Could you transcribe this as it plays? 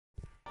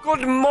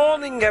Good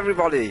morning,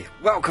 everybody!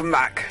 Welcome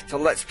back to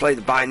Let's Play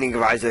The Binding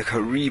of Isaac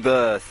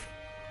Rebirth.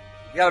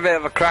 We had a bit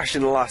of a crash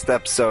in the last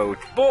episode,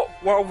 but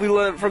what we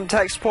learned from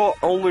tech support,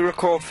 only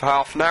record for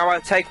half an hour,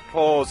 take a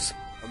pause,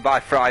 and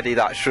by Friday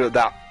that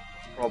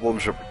problem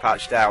should be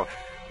patched out.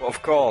 But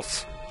of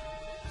course,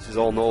 this is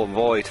all null and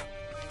void.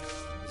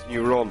 This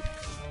new run.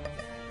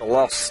 We're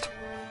lost.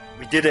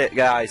 We did it,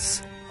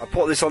 guys. I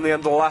put this on the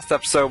end of the last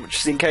episode, but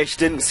just in case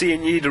you didn't see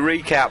and you need a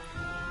recap,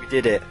 we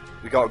did it.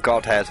 We got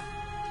Godhead.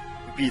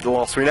 We beat the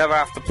loss. We never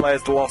have to play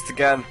as the lost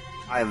again.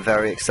 I am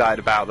very excited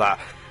about that.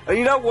 And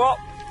you know what?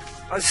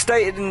 As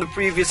stated in the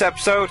previous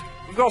episode,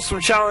 we've got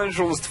some challenge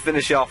runs to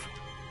finish off.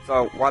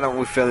 So why don't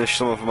we finish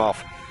some of them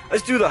off?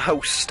 Let's do the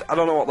host. I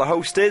don't know what the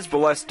host is, but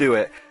let's do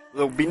it.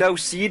 There'll be no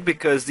seed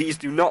because these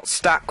do not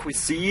stack with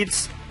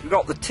seeds. We've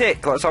got the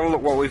tick. Let's have a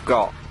look what we've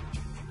got.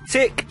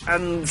 Tick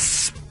and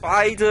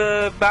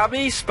Spider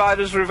Babby,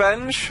 Spider's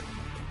Revenge.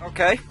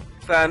 Okay,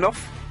 fair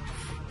enough.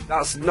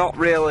 That's not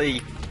really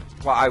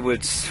what I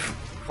would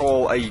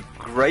call a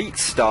great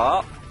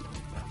start.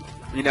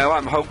 You know,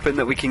 I'm hoping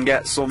that we can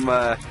get some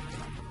other...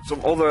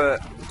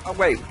 Oh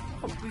wait,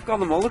 we've got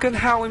the mulligan?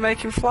 How are we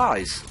making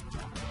flies?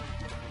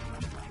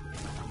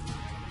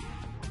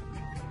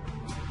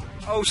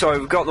 Oh sorry,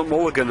 we've got the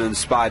mulligan and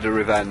Spider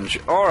Revenge.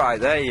 Alright,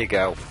 there you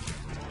go.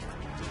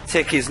 The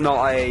tick is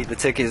not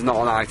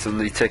an item,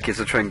 the tick is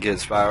a trinket,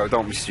 Spyro,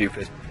 don't be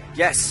stupid.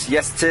 Yes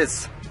it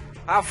is.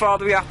 How far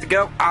do we have to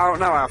go? I don't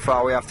know how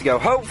far we have to go.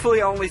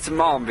 Hopefully only to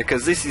Mom,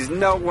 because this is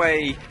no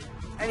way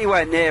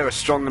anywhere near a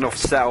strong enough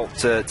setup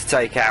to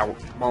take out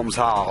Mom's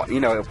heart. You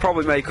know, it'll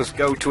probably make us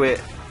go to it.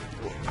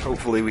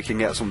 Hopefully we can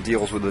get some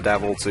deals with the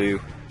devil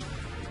to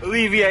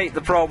alleviate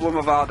the problem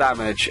of our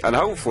damage, and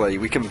hopefully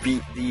we can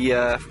beat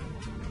the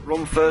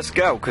run first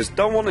go, because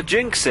don't want to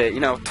jinx it,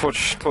 you know,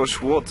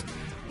 touch wood.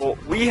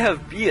 But we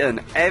have beaten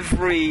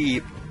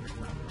every...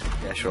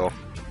 Yeah, sure.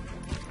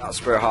 That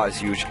Spirit Heart is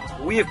huge.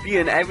 We have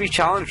beaten every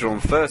challenge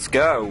run first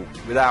go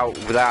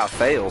without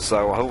fail,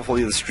 so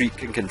hopefully the streak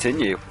can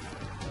continue.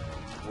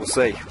 We'll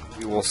see.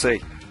 We will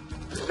see.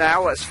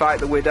 Now let's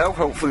fight the Widow.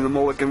 Hopefully the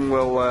mulligan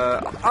will...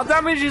 Our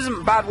damage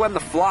isn't bad when the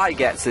fly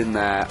gets in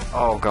there.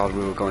 Oh god,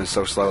 we were going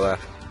so slow there.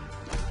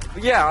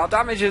 But yeah, our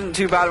damage isn't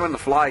too bad when the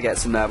fly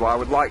gets in there, but I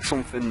would like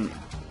something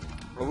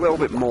a little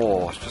bit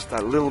more. Just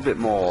a little bit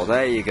more.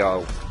 There you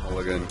go,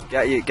 mulligan.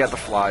 Get the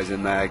flies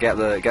in there. Get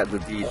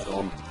the deed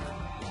done.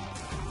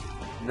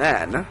 And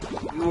then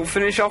we will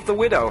finish off the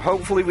Widow.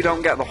 Hopefully we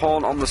don't get the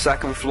Haunt on the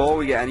second floor.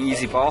 We get an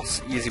easy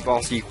boss. Easy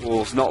boss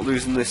equals not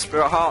losing this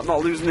Spirit Heart.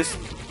 Not losing this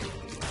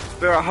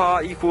Spirit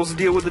Heart equals a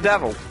deal with the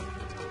devil.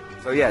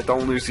 So yeah,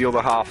 don't lose the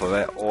other half of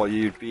it, or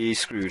you'd be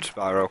screwed,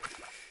 Spyro.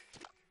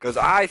 Because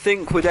I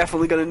think we're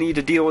definitely going to need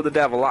a deal with the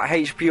devil. That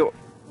HP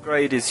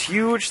upgrade is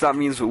huge. That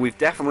means that we've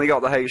definitely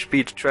got the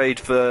HP to trade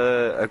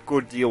for a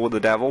good deal with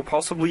the devil.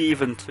 Possibly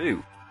even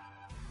two.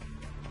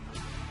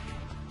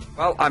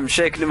 Well, I'm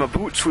shaking in my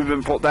boots. We've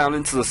been put down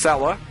into the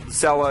cellar. The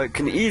cellar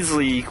can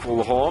easily equal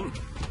the Haunt.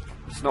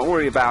 Let's not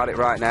worry about it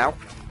right now.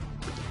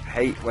 I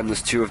hate when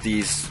there's two of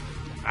these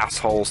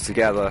assholes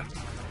together.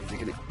 You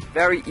can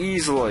very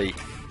easily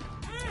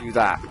do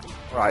that.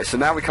 Right, so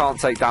now we can't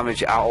take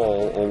damage at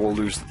all, or we'll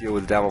lose the deal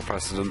with the devil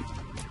precedent.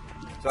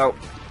 So,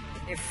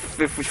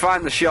 if we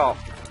find the shop,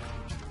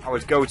 I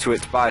would go to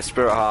it to buy a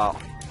Spirit Heart.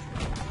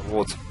 I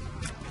would.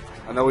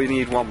 I know we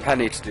need 1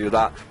 penny to do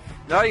that.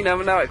 No, you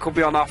never know, it could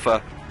be on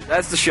offer.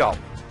 There's the shop.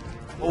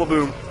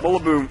 Mullaboom,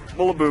 mullaboom,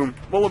 mullaboom,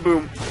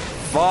 mullaboom.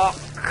 Fuck.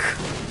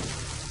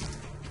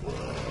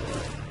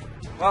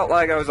 Well,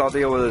 there goes our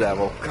deal with the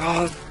devil.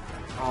 God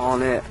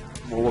on it.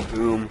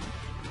 Mullaboom.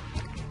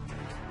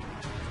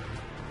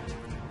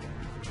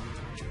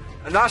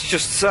 And that's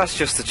just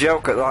a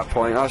joke at that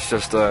point. That's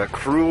just a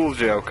cruel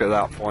joke at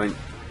that point.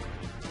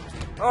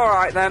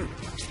 Alright then.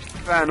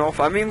 Fair enough.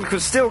 I mean, we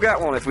could still get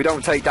one if we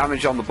don't take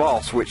damage on the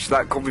boss, which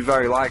that could be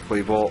very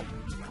likely, but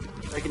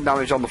taking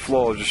damage on the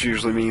floor just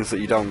usually means that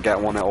you don't get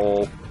one at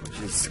all, which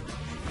is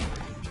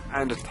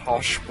kind of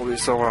tosh, but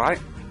it's alright.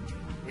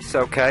 It's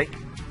okay.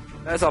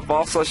 There's our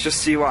boss. Let's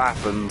just see what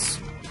happens.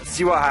 Let's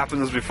see what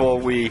happens before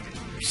we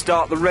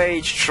start the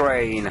rage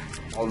train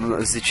on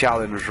the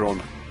challenge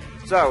run.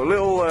 So,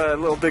 little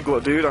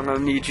Diglett dude, I'm going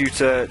to need you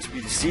to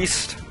be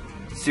deceased.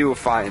 Let's see who we're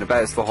fighting. I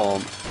bet it's the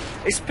Haunt.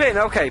 It's Pin.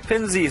 Okay,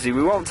 Pin's easy.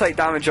 We won't take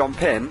damage on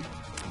Pin.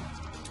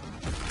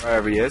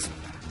 Wherever he is.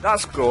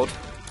 That's good.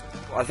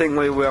 I think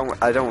we will.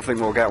 I don't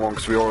think we'll get one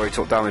because we already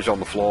took damage on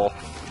the floor.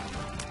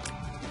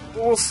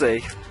 But we'll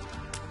see.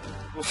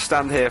 We'll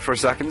stand here for a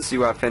second, see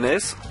where Pin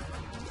is.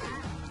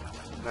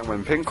 And then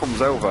when Pin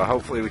comes over,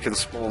 hopefully we can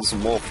spawn some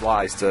more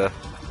flies to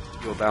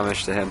deal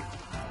damage to him.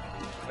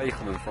 Where are you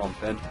coming from,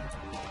 Pin?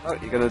 Oh,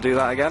 you're going to do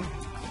that again?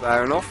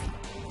 Fair enough.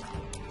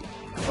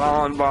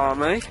 Barn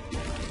me.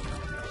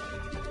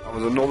 That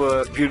was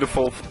another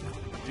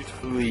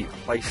beautifully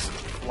placed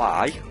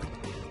fly.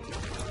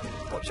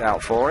 Watch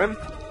out for him.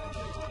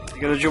 Is he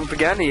going to jump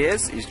again? He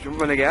is. He's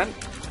jumping again.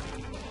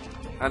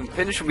 And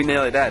Pin should be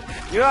nearly dead.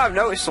 You know, I've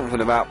noticed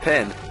something about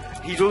Pin.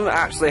 he doesn't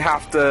actually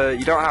have to,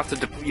 you don't have to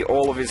deplete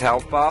all of his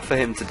health bar for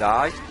him to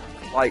die.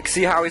 Like,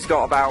 see how he's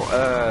got about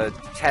a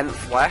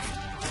 10th left?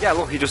 Yeah,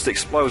 look, he just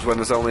explodes when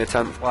there's only a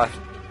 10th left.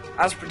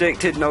 As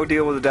predicted, no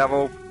deal with the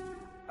devil.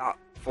 That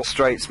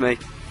frustrates me.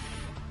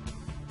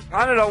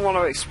 Kinda don't want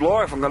to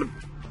explore, if I'm gonna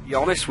be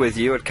honest with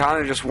you. I'd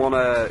kinda just want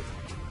to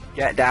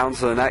get down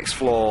to the next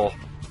floor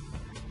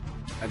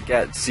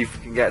and see if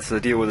we can get to the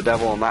deal with the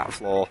devil on that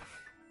floor.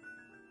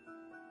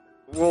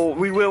 Well,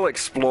 we will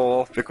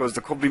explore, because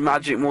there could be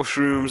magic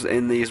mushrooms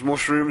in these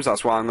mushrooms,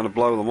 that's why I'm going to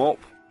blow them up.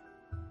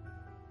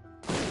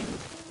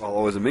 Well,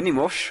 always a mini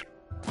mush.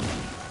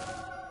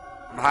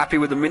 I'm happy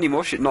with the mini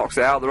mush, it knocks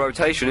it out of the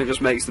rotation, it just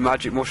makes the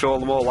magic mush all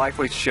the more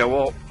likely to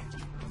show up.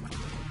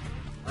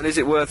 And is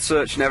it worth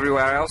searching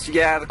everywhere else?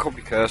 Yeah, there could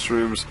be curse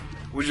rooms.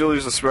 Would you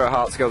lose the spirit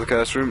heart to go to the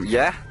curse room?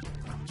 Yeah.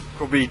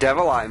 Could be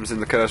devil items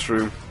in the curse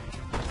room.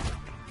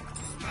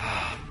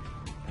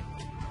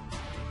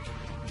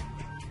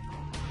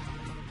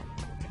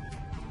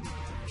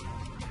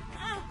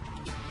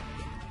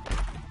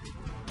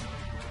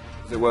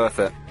 Is it worth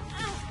it?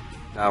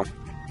 No.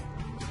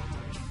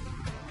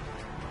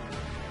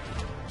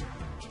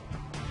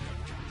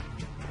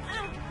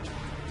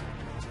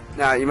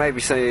 Now, you may be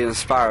saying,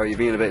 Sparrow, you're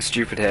being a bit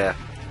stupid here.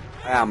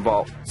 I am,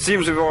 but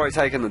seems we've already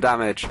taken the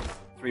damage.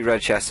 3 red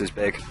chests is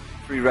big.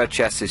 3 red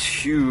chests is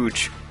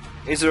huge.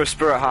 Is there a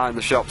spirit heart in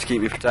the shop to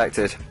keep me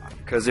protected?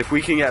 Because if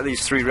we can get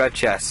these 3 red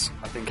chests,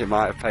 I think it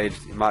might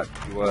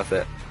be worth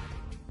it.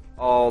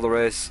 Oh,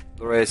 there is.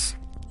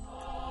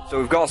 So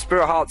we've got a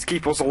spirit heart to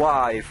keep us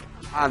alive.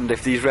 And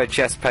if these red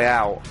chests pay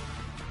out,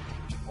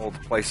 all the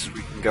places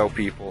we can go,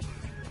 people.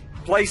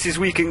 Places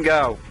we can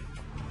go.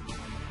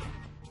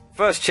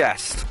 First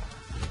chest.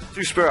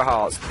 2 spirit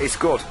hearts. It's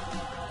good.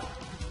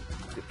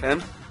 Is it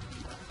pin?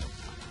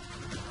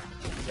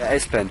 Yeah,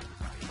 it's pin.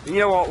 And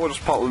you know what? We'll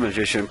just pop the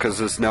magician because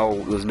there's no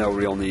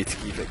real need to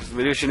keep it. Because the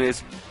magician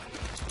is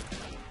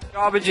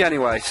garbage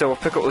anyway. So we'll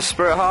pick up the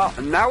spirit heart,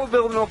 and now we're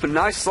building up a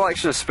nice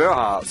selection of spirit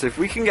hearts. If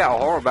we can get a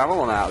horror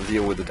Babylon out to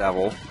deal with the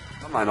devil.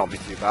 That might not be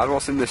too bad.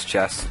 What's in this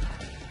chest?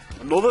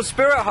 Another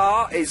spirit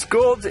heart. It's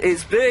good.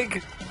 It's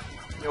big.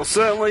 It'll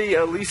certainly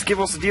at least give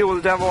us a deal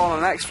with the devil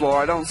on the next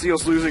floor. I don't see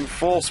us losing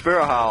 4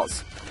 spirit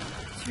hearts.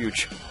 It's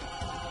huge.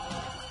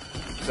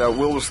 So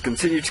we'll just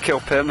continue to kill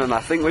Pin, and I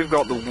think we've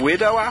got the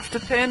Widow after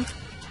Pin.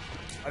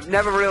 I've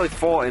never really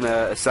fought in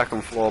a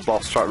second floor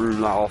boss trap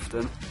room that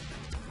often.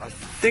 I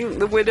think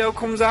the Widow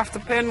comes after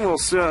Pin. We'll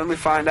certainly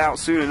find out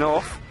soon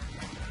enough.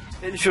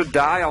 Pin should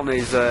die on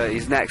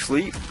his next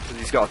leap, because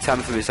he's got a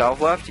 10th of his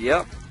health left.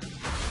 Yep.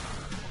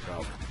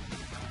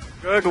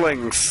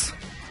 Gurglings.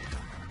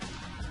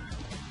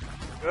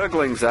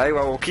 Gurglings, eh?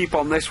 Well, we'll keep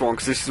on this one,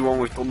 because this is the one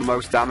we've done the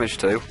most damage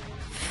to.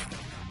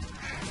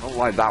 I don't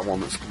like that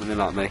one that's coming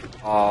in at me.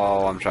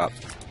 Oh, I'm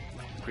trapped.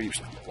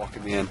 Creep's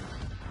blocking me in.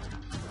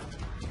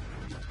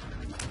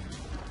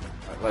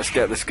 Right, let's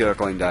get this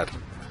Gurgling dead.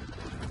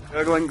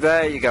 Gurgling,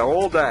 there you go,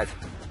 all dead.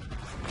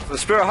 So the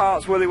Spirit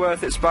Heart's really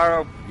worth it,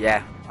 Sparrow?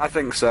 Yeah, I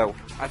think so.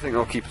 I think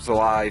they'll keep us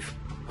alive.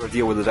 We'll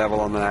deal with the devil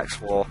on the next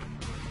floor.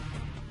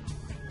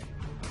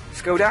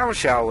 Let's go down,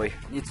 shall we?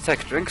 Need to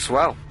take a drink as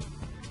well.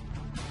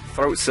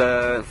 Throat's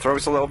a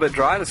little bit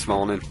dry this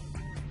morning.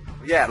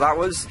 But yeah, it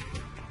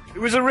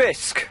was a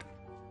risk.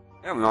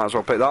 Yeah, we might as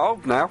well pick that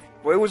up now.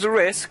 But it was a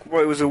risk.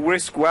 Well, it was a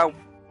risk, well...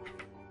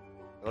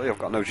 Really, I've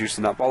got no juice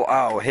in that bottle.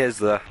 Oh, here's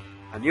the...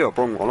 I knew I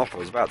brung one up, I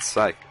was about to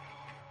say.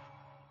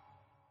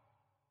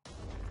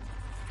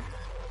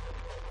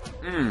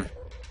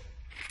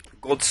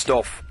 Good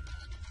stuff.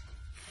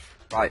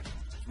 Right,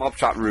 mob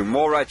trap room,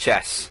 more red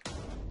chests.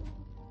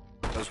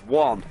 There's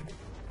one.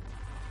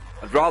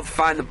 I'd rather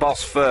find the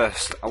boss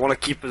first. I want to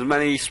keep as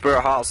many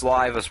spirit hearts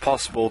alive as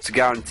possible to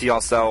guarantee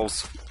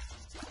ourselves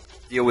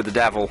deal with the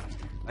devil.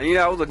 And you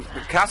know, the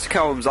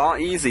catacombs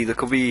aren't easy. There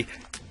could be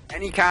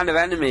any kind of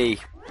enemy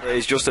that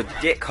is just a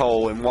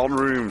dickhole in one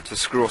room to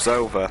screw us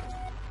over.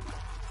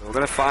 So we're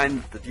going to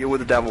find the deal with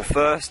the devil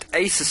first.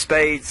 Ace of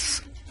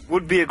Spades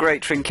would be a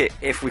great trinket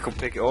if we could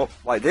pick it up.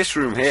 Like this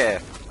room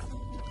here.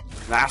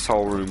 An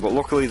asshole room, but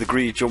luckily the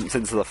greed jumped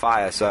into the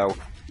fire, so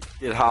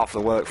did half the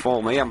work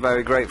for me. I'm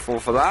very grateful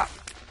for that.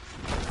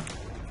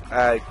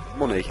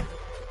 Money.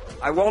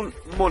 I want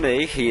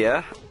money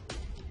here.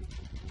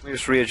 Let me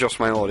just readjust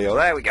my audio.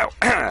 There we go.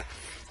 I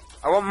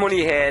want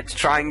money here to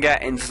try and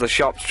get into the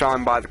shop to try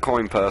and buy the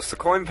coin purse. The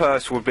coin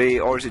purse would be,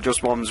 or is it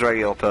just one's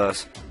regular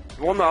purse?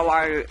 The one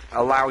that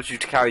allows you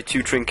to carry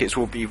 2 trinkets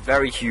will be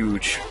very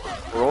huge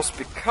for us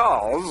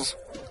because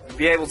we'll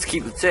be able to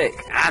keep the tick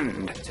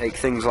and take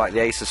things like the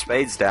Ace of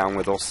Spades down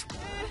with us.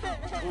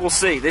 We'll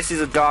see. This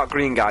is a dark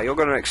green guy. You're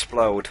going to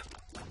explode.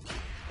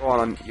 Go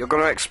on, you're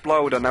going to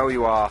explode. I know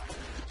you are.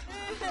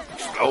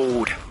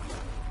 Explode.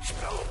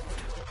 Explode.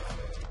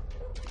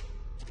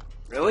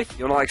 Really?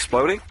 You're not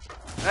exploding?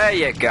 There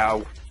you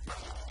go.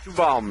 2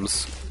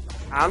 bombs.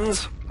 And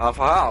half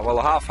a heart. Well,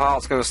 a half a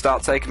heart's going to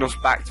start taking us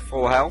back to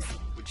full health,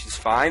 which is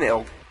fine.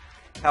 It'll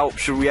help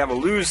should we ever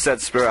lose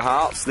said spirit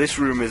hearts. This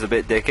room is a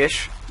bit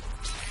dickish.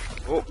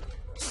 Oh.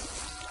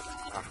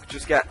 I could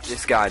just get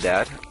this guy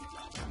dead.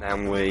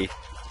 then we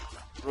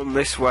run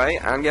this way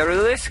and get rid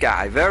of this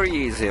guy. Very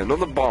easy.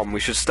 Another bomb. We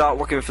should start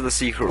looking for the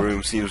secret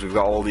room. Seems we've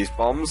got all these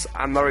bombs,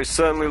 and there is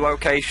certainly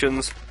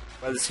locations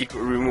where the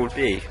secret room would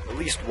be. At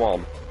least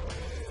one.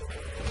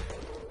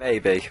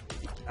 Maybe.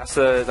 That's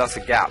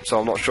a gap, so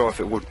I'm not sure if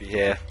it would be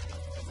here.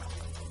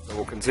 So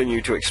we'll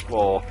continue to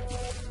explore.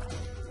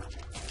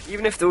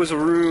 Even if there was a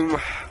room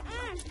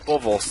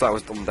above us that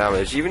was done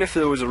damage, even if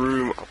there was a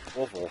room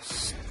above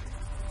us,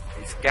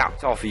 it's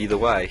gapped off either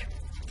way.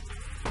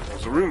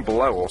 There's a room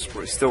below us,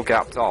 but it's still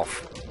gapped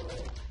off.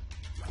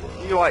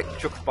 Can you, like,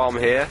 chuck a bomb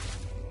here?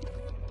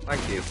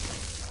 Thank you.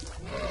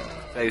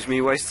 Saves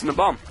me wasting a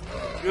bomb.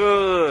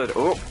 Good!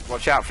 Oh,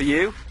 watch out for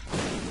you.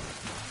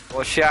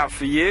 Watch out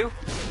for you.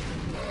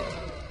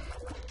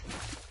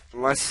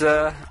 Let's,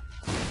 go.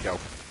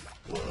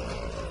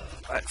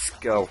 Let's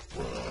go.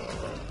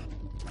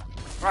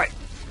 Right.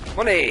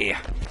 Money! A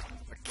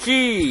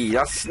key!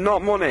 That's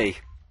not money.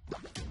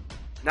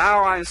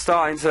 Now we're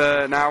starting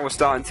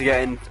to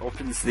get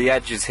up into the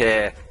edges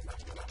here.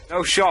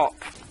 No shop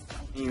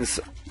means,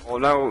 or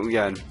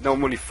no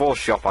money for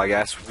shop, I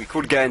guess. We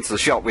could get into the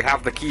shop. We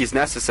have the keys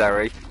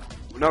necessary.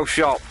 No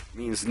shop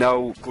means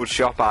no good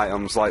shop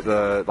items like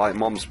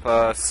Mom's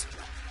purse,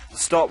 the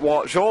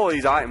stopwatch. All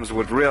these items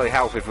would really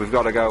help if we've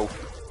got to go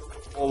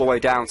all the way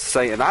down to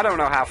Satan. I don't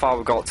know how far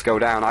we've got to go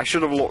down. I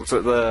should have looked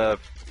at the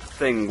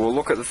thing. We'll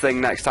look at the thing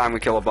next time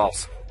we kill a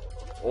boss.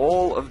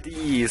 All of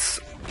these.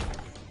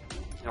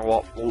 You know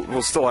what?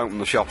 We'll still open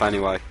the shop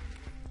anyway.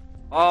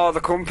 Oh, the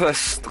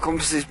compass. The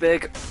compass is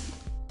big.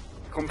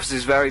 The compass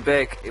is very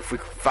big. If we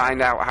could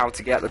find out how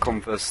to get the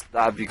compass,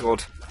 that'd be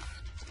good.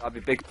 That'd be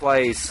big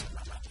plays.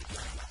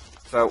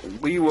 So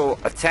we will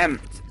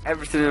attempt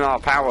everything in our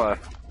power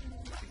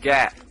to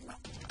get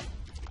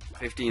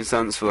 15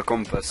 cents for the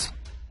compass.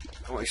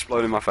 Don't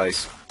explode in my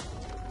face.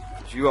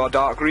 You are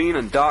dark green,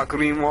 and dark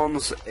green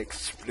ones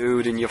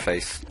explode in your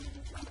face.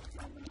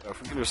 So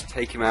if we can just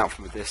take him out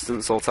from a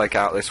distance, I'll take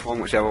out this one,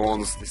 whichever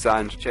one's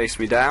deciding to chase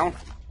me down.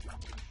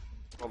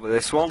 Probably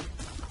this one.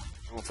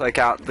 We'll take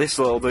out this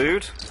little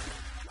dude.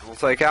 And we'll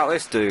take out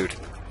this dude.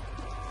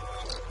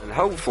 And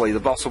hopefully the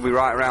boss will be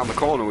right around the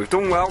corner. We've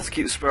done well to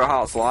keep the spirit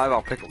hearts alive.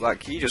 I'll pick up that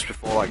key just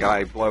before that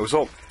guy blows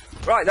up.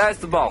 Right, there's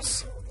the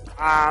boss.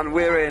 And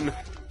we're in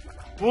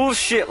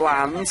bullshit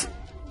land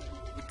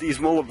with these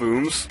mullah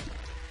booms.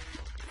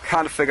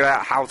 Kind of figured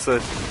out how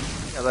to...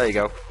 Yeah, there you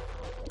go. I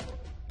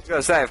was going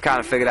to say, I've kind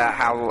of figured out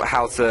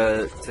how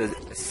to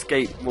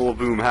escape mullah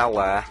boom hell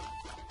there.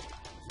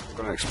 I'm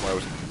going to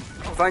explode.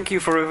 Oh, thank you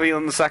for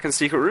revealing the second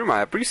secret room.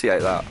 I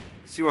appreciate that.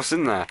 See what's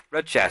in there.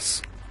 Red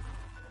chest.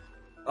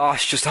 Oh,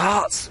 it's just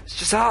hearts. It's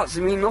just hearts.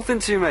 They mean nothing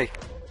to me.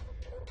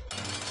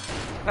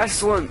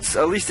 Pestilence.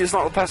 At least it's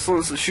not the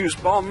pestilence that shoots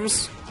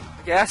bombs,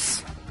 I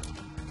guess.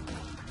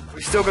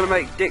 We're still going to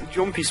make dick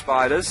jumpy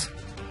spiders.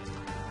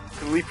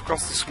 Can leap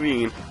across the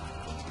screen.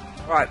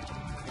 Right.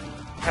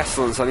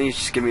 Pestilence, I need you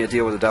to give me a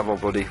deal with the devil,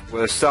 buddy.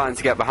 We're starting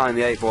to get behind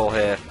the 8 ball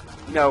here.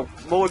 You know,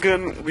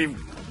 mulligan,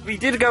 we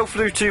did go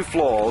through 2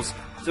 floors,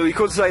 so we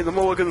could say the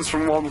mulligan's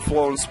from one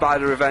floor and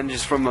spider revenge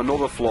is from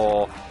another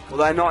floor, but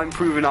they're not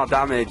improving our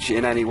damage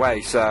in any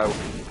way, so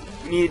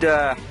we need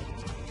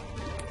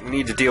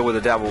to deal with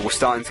the devil. We're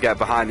starting to get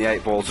behind the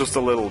 8 ball just a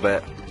little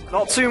bit.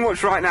 Not too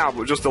much right now,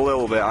 but just a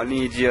little bit. I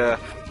need you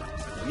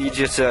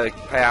to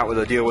pay out with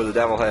a deal with the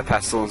devil here,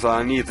 Pestilence.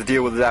 I need to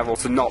deal with the devil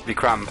to not be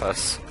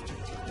Krampus,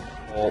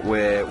 or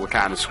we're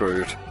kind of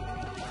screwed.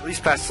 At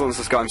least Pestilence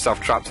has got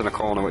himself trapped in a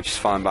corner, which is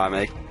fine by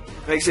me.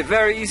 Makes it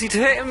very easy to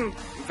hit him,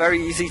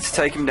 very easy to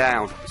take him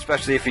down,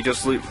 especially if he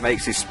just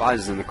makes his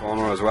spiders in the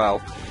corner as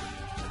well.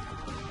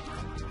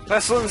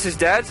 Pestilence is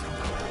dead.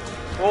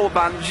 All the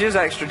bandages,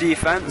 extra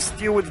defense,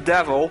 deal with the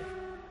devil.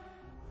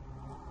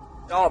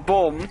 Dark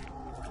Bum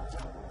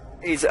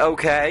is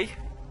okay.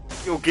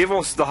 He'll give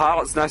us the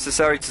hearts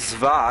necessary to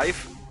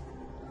survive,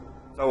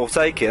 so we'll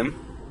take him,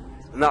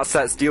 and that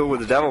sets deal with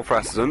the devil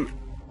precedent.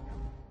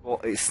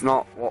 But it's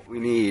not what we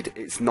need.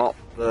 It's not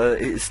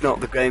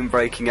the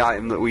game-breaking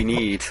item that we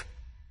need.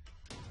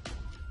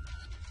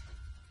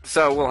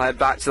 So we'll head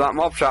back to that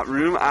mob trap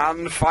room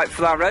and fight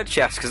for that red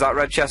chest, because that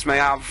red chest may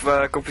have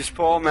Guppy's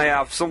Paw, may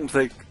have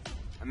something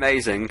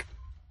amazing.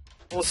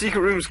 Well, the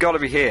secret room's got to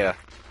be here,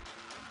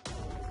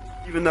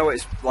 even though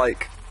it's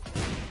like.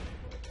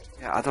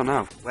 Yeah, I don't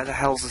know. Where the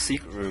hell's the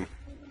secret room?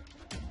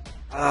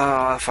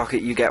 Ah, fuck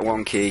it, you get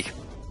 1 key.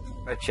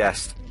 Red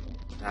chest.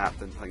 Nah,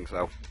 didn't think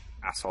so.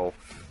 Asshole.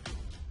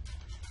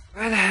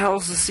 Where the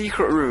hell's the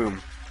secret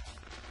room?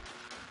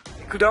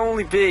 It could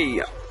only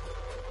be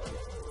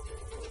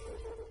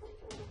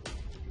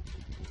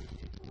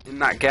in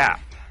that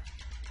gap.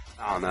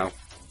 I don't know.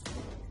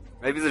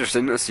 Maybe there just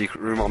isn't a secret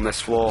room on this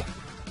floor.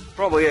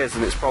 Probably is,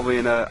 and it's probably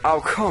in a...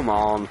 Oh, come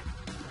on.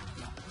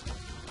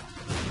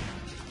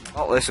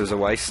 Oh, this was a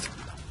waste.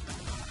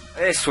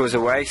 This was a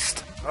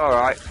waste.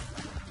 Alright.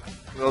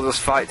 We'll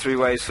just fight 3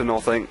 ways for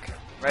nothing.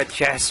 Red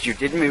chest, you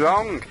did me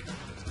wrong.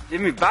 You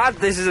did me bad.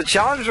 This is a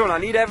challenge run. I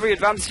need every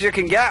advantage I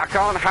can get. I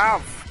can't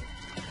have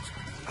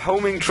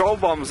homing troll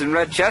bombs in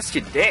red chest,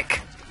 you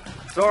dick.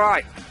 It's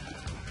alright.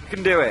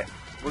 can do it.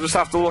 We'll just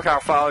have to look how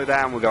far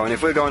down we're going.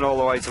 If we're going all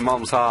the way to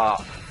Mom's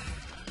heart,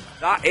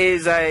 that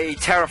is a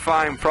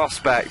terrifying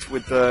prospect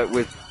with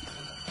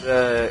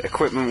the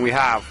equipment we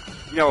have.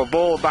 You know, a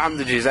ball of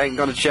bandages ain't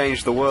going to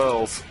change the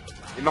world.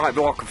 It might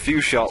block a few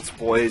shots,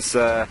 but it's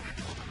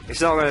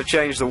not going to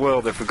change the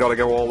world if we've got to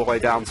go all the way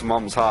down to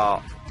Mom's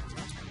heart.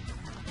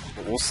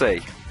 But we'll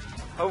see.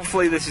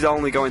 Hopefully, this is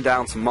only going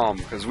down to Mom,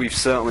 because we've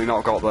certainly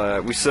not got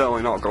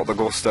the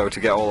gusto to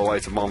get all the way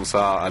to Mom's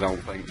heart. I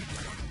don't think.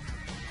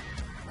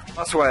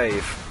 Last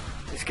wave.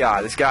 This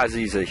guy's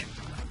easy.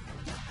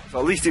 So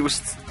at least it was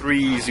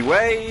 3 easy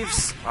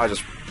waves. I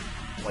just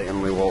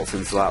blatantly walked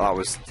into that. That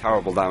was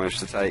terrible damage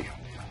to take.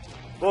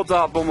 Blood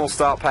Dart Bum will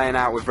start paying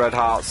out with red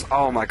hearts.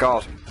 Oh my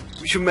god.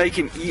 We should make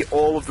him eat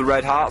all of the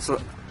red hearts.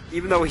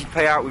 Even though he'd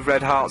pay out with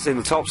red hearts in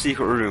the top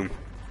secret room,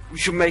 we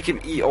should make him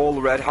eat all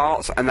the red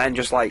hearts and then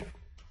just like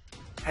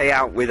pay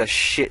out with a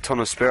shit ton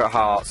of spirit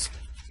hearts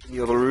in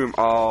the other room.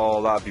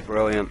 Oh, that'd be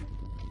brilliant.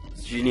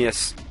 It's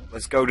genius.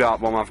 Let's go,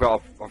 Dart Bum. I've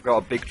got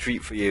a big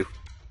treat for you.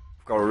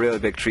 I've got a really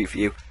big treat for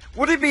you.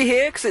 Would it be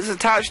here because it's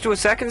attached to a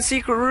second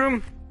secret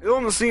room? It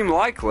doesn't seem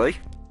likely.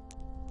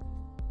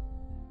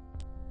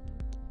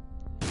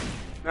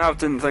 No, I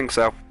didn't think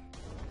so.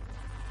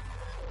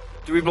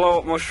 Do we blow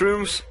up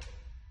mushrooms?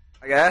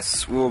 I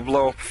guess we'll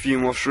blow up a few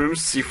mushrooms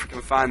to see if we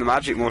can find the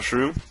magic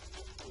mushroom.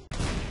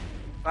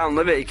 Found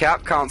Liberty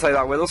Cap, can't take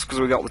that with us because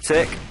we got the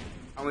tick.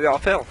 And we got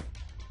a pill.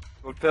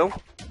 Good pill.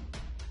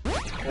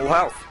 Full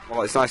health.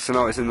 Well, it's nice to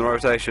know it's in the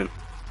rotation.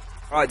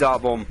 Right,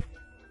 Dart Bum.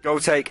 Go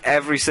take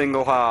every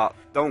single heart.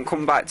 Don't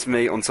come back to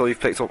me until you've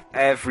picked up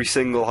every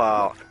single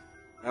heart.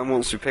 And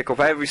once we pick up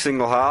every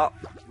single heart,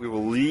 we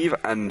will leave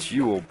and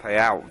you will pay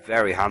out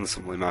very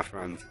handsomely, my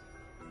friend.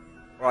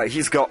 Right,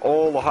 he's got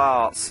all the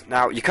hearts.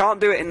 Now, you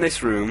can't do it in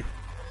this room.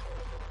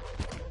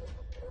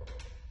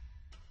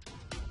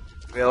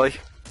 Really?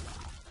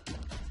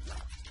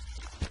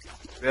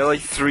 Really?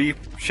 3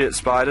 shit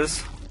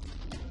spiders?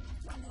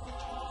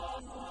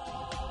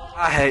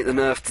 I hate the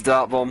nerf to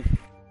Dart Bum.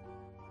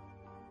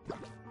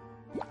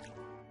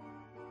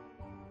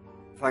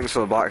 Thanks for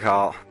the black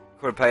heart.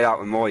 Could have paid out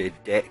with more, you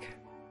dick.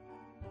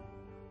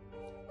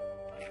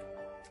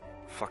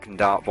 Fucking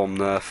Dart Bum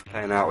nerf,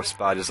 paying out with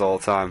spiders all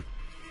the time.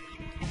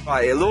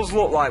 Right, it does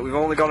look like we've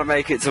only got to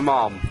make it to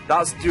Mom.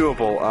 That's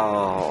doable.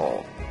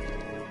 Oh,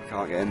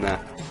 can't get in there.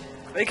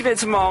 Making it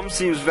to Mom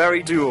seems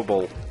very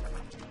doable.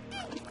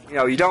 You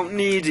know, you don't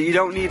need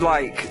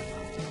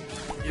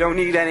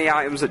any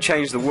items that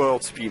change the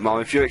world to beat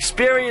Mom. If you're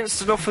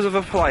experienced enough as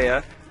a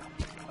player,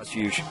 that's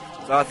huge.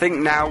 So I think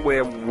now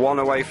we're 1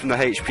 away from the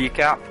HP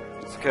cap.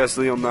 So Curse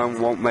of the Unknown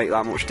won't make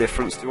that much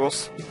difference to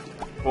us.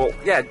 But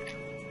yeah,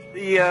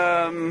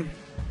 I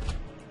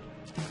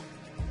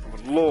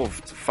would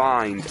love to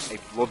find a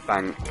blood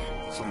bank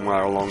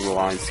somewhere along the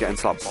lines to get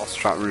into that boss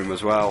trap room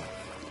as well.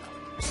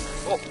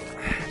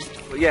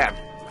 But yeah,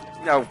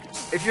 you know,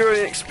 if you're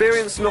an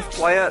experienced enough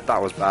player,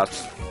 that was bad.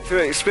 If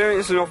you're an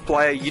experienced enough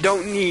player, you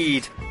don't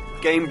need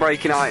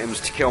game-breaking items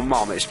to kill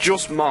Mom. It's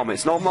just Mom.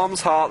 It's not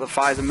Mom's heart that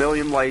fires a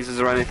million lasers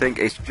or anything.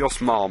 It's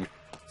just Mom.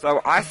 So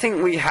I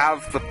think we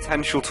have the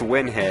potential to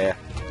win here.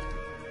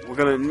 We're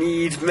going to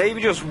need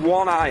maybe just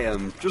 1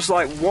 item, just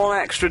like 1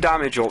 extra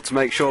damage up to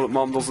make sure that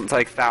Mom doesn't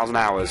take 1,000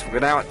 hours. We're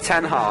now at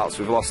 10 hearts.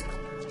 We've lost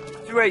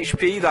 2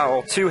 HP,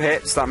 or 2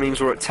 hits. That means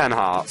we're at 10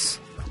 hearts.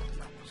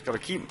 Just got to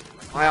keep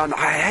my eye on.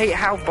 I hate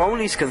how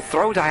Bonies can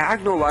throw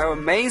diagonal. They're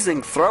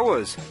amazing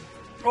throwers.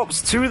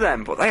 Props to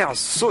them, but they are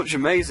such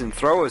amazing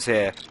throwers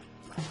here.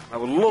 I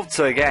would love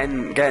to get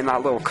in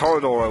that little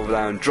corridor over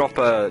there and drop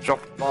a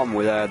bomb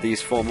with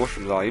these 4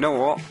 mushrooms are. You know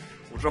what?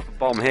 We'll drop a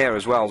bomb here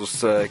as well, just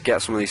to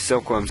get some of these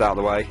silkworms out of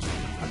the way.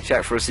 And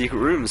check for a secret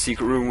room. The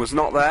secret room was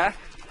not there.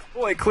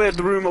 But it cleared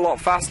the room a lot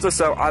faster,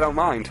 so I don't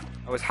mind.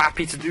 I was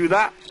happy to do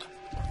that.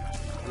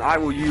 And I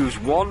will use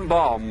 1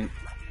 bomb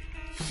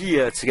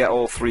here to get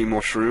all 3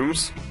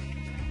 mushrooms.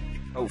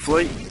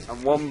 Hopefully.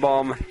 And 1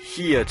 bomb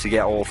here to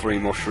get all 3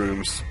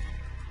 mushrooms.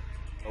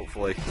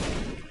 Hopefully.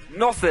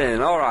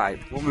 Nothing! Alright,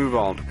 we'll move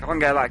on. Can't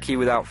get that key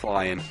without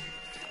flying.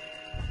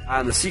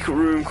 And the secret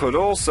room could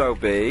also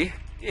be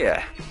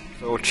here.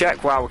 So we'll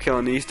check while we're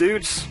killing these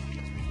dudes.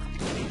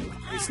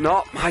 It's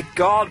not. My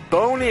god,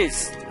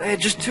 bonies! They're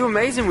just too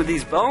amazing with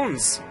these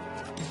bones.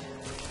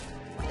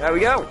 There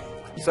we go.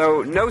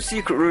 So no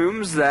secret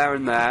rooms there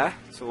and there.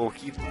 So we'll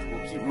keep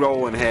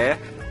rolling here.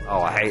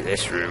 Oh, I hate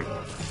this room.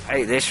 I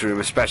hate this room,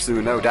 especially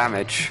with no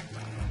damage.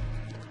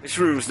 This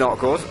room's not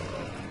good.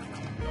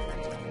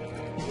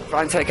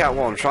 Try and take out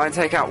 1. Try and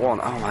take out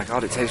 1. Oh my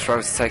god, it takes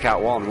forever to take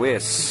out 1. We're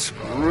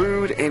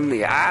screwed in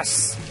the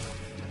ass.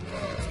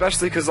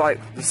 Especially because, like,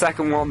 the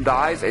second one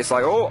dies, it's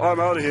like, oh,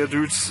 I'm out of here,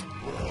 dudes.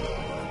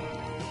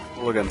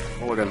 Mulligan,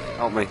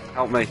 help me,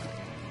 help me.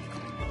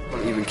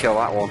 Couldn't even kill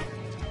that one.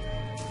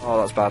 Oh,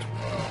 that's bad.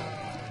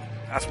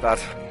 That's bad.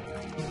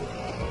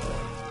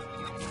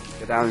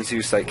 Get down into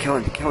Issac. Kill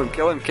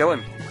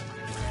him.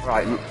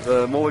 Right,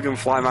 the Mulligan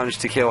Fly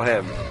managed to kill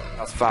him.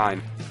 That's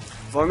fine.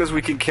 As long as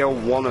we can kill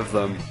 1 of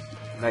them,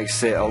 it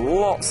makes it a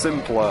lot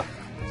simpler.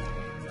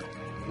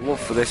 love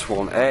for this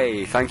one.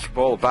 Hey, thank you,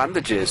 Ball of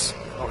Bandages.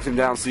 Knocked him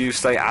down to the U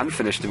state and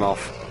finished him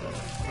off.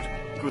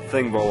 Good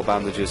thing, Ball of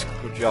Bandages.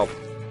 Good job.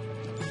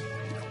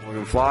 We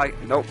can fly.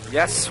 Nope.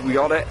 Yes, we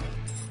got it.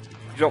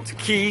 Dropped a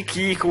key.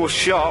 Key equals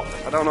shop.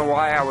 I don't know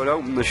why I would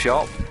open the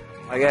shop.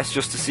 I guess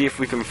just to see if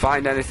we can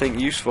find anything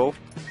useful.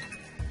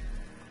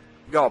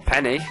 We got a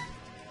penny.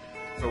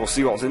 So we'll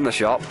see what's in the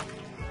shop.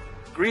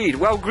 Greed.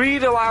 Well,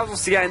 greed allows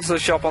us to get into the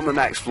shop on the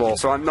next floor,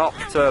 so I'm not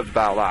perturbed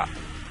about that.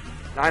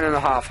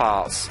 9.5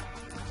 hearts.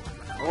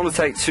 I don't want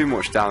to take too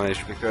much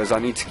damage because I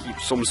need to keep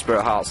some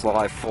spirit hearts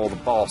alive for the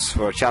boss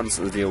for a chance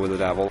at the deal with the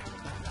devil.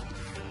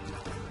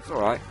 It's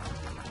alright.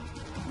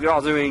 We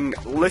are doing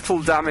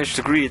little damage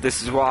to greed.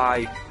 This is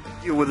why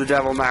deal with the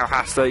devil now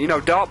has to... You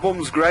know, Dark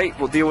Bum's great,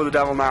 but deal with the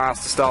devil now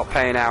has to start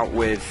paying out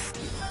with...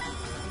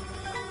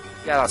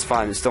 Yeah, that's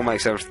fine. It still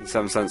makes everything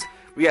 7 cents.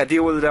 But yeah,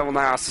 deal with the devil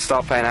now has to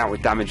start paying out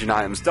with damaging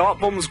items. Dark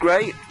Bum's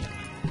great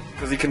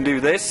because he can do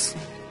this.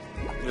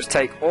 Just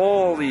take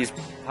all these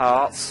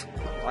hearts.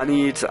 I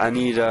need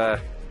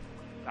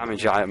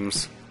damage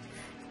items.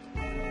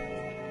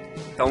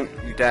 Don't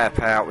you dare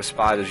pay out with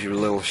spiders, you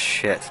little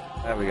shit.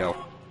 There we go.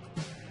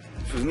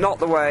 This was not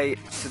the way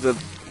to the...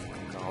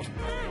 God.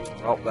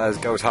 Oh, there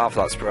goes half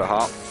that spirit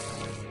heart.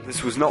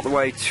 This was not the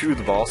way to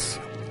the boss.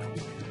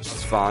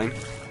 That's fine.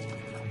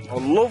 I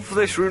would love for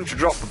this room to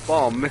drop the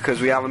bomb because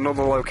we have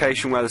another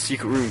location where the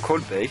secret room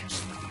could be.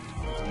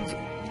 And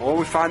the more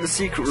we find the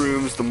secret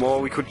rooms, the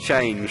more we could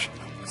change.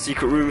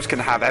 Secret rooms can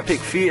have epic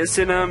fetus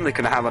in them, they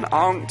can have an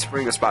Ankh to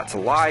bring us back to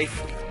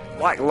life,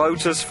 Black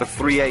Lotus for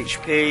 3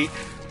 HP.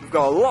 We've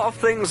got a lot of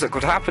things that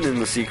could happen in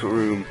the secret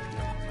room.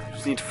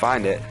 Just need to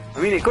find it. I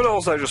mean, it could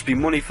also just be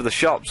money for the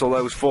shops, or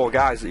those 4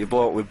 guys that you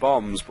blow up with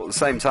bombs, but at the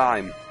same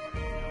time,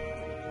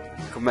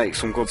 it could make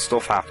some good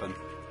stuff happen.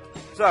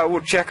 So,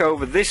 we'll check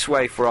over this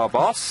way for our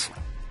boss.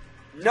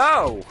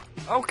 No!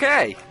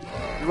 Okay.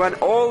 We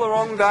went all the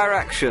wrong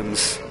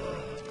directions.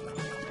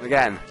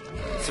 Again,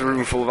 it's a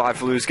room full of I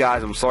for lose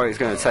guys. I'm sorry it's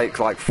going to take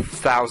like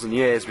 1,000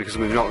 years because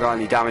we've not got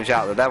any damage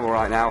out of the devil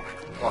right now.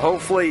 But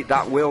hopefully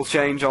that will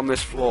change on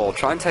this floor.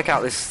 Try and take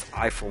out this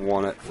Eiffel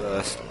one at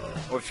first.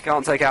 Or if you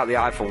can't take out the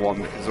Eiffel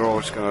one because they're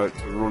all just going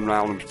to run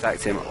around and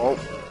protect him. Oh,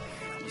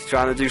 he's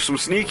trying to do some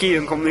sneaky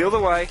and come the other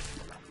way.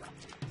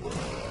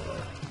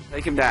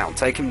 Take him down,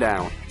 take him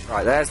down.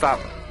 Right, there's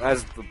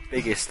the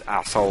biggest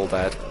asshole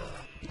dead.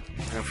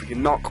 And if we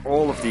can knock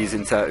all of these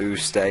into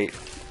ooze state,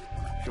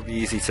 it should be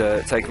easy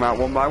to take them out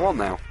one by one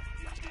now.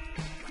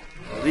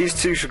 Well, these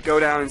two should go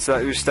down into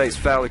ooze states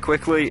fairly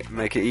quickly and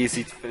make it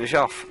easy to finish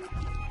off.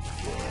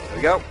 There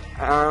we go,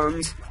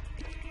 and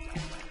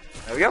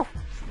there we go.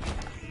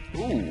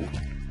 Ooh,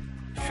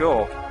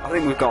 sure. I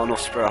think we've got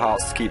enough spirit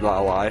hearts to keep that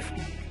alive.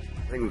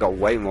 I think we've got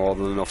way more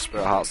than enough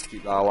spirit hearts to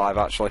keep that alive,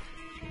 actually.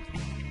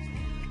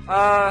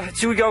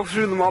 Do we go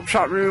through the mob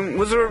trap room?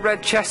 Was there a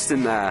red chest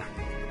in there?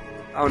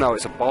 Oh no,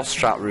 it's a boss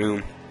trap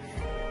room.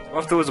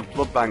 What if there was a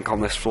blood bank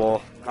on this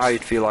floor? Now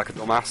you'd feel like a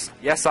dumbass.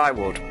 Yes, I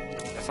would.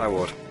 Yes, I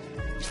would.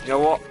 You know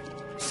what?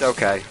 It's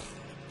okay.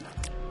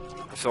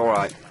 It's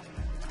alright.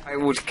 I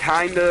would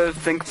kind of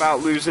think about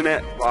losing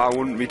it, but I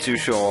wouldn't be too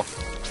sure.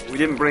 We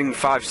didn't bring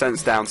 5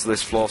 cents down to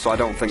this floor, so I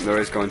don't think there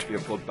is going to be a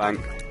blood bank.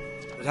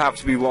 There'd have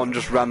to be one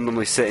just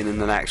randomly sitting in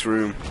the next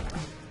room.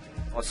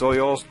 That's all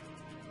yours.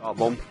 Oh,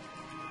 bum.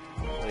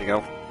 There you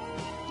go.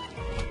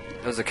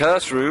 There's a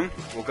curse room.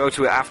 We'll go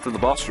to it after the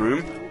boss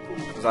room,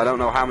 because I don't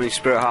know how many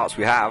spirit hearts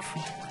we have.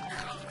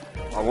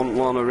 I wouldn't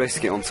want to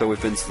risk it until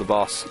we've been to the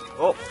boss.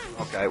 Oh,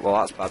 okay, well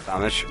that's bad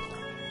damage.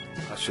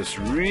 That's just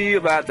real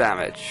bad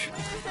damage.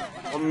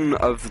 One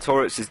of the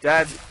turrets is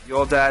dead.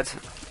 You're dead.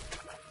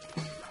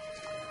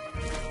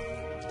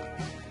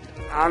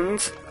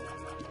 And...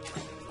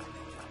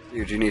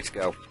 dude, you need to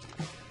go.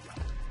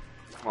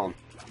 Come on,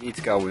 you need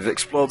to go. We've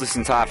explored this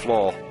entire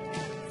floor.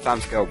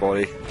 Time to go,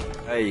 buddy.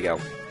 There you go.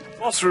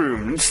 Boss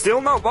room.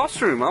 Still no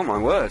boss room. Oh my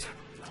word.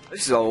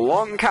 This is a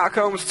long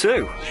catacombs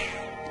too.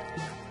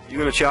 You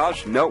gonna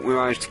charge? Nope, we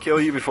managed to kill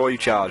you before you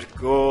charge.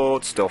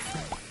 Good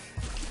stuff.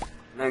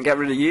 And then get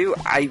rid of you.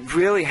 I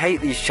really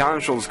hate these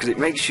challenge runs because it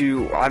makes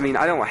you... I mean,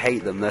 I don't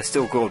hate them. They're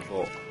still good,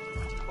 but...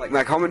 like,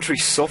 my commentary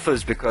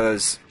suffers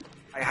because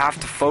I have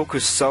to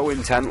focus so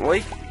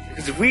intently.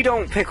 Because if we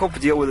don't pick up a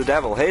deal with the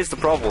devil, here's the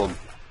problem.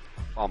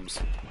 Bombs.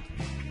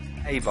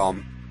 A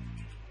bomb.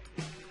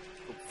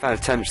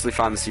 Potentially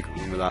find the secret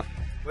room with that.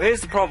 But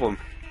here's the problem.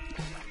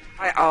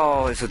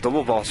 Oh, it's a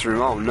double boss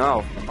room. Oh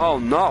no. Oh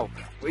no.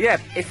 Well, yeah,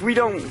 if we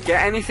don't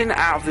get anything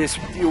out of this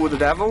deal with the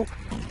devil,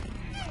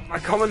 my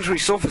commentary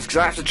suffers because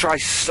I have to try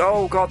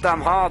so goddamn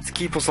hard to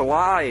keep us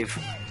alive.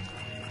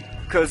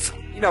 Because,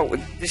 you know,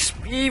 this,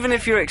 even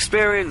if you're an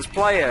experienced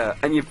player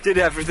and you did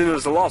everything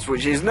as a loss,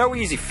 which is no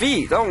easy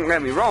feat, don't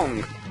get me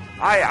wrong.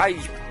 I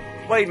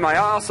played my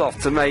arse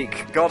off to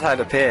make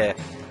Godhead appear.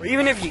 But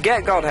even if you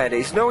get Godhead,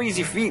 it's no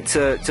easy feat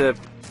to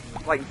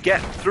like, get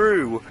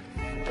through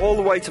all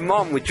the way to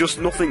Mom with just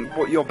nothing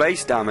but your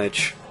base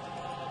damage.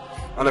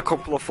 And a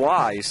couple of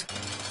flies.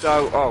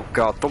 So, oh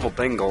god, double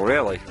dingle,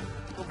 really?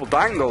 Double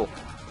dangle.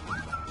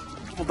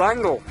 Double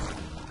dangle.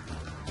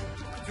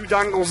 2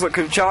 dangles that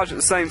can charge at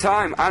the same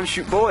time and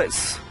shoot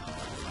bullets.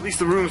 At least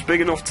the room's big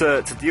enough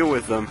to deal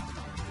with them.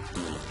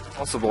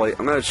 Possibly.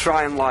 I'm going to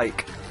try and,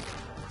 like,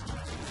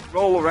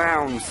 roll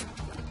around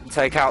and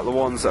take out the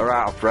ones that are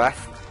out of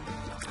breath.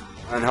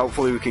 And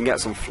hopefully we can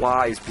get some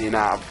flies being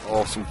out of,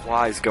 or some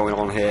flies going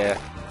on here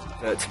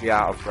to be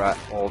out of breath.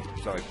 Or,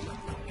 sorry,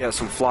 get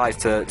some flies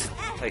to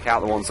take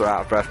out the ones that are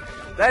out of breath.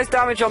 There's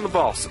damage on the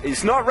boss.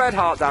 It's not red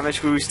heart damage,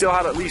 because we still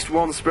had at least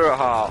 1 spirit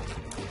heart.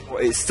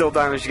 But it's still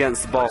damage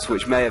against the boss,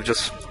 which may have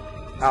just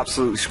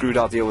absolutely screwed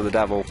our deal with the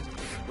devil.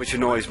 Which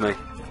annoys me.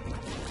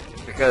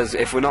 Because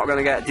if we're not going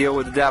to get a deal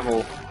with the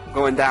devil, we're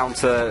going down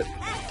to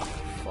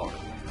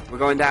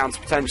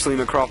potentially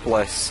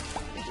Necropolis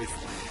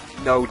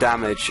with no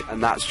damage,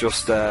 and that's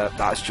just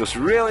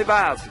really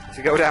bad.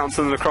 To go down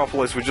to the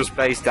Necropolis with just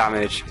base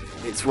damage,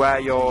 it's where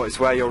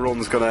your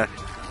run's gonna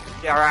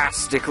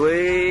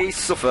drastically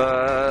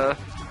suffer.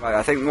 Right,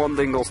 I think 1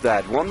 dingle's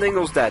dead. 1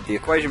 dingle's dead. The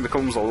equation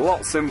becomes a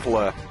lot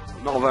simpler,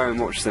 not very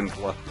much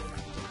simpler.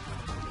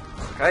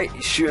 Okay,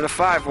 he's shooting a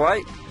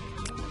 5-way.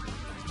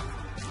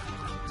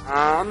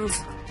 And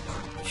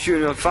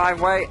shooting a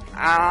 5-way,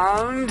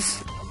 and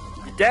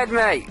you're dead,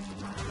 mate.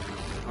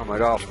 Oh my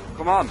god,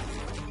 come on.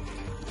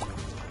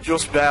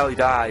 Just barely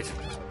died.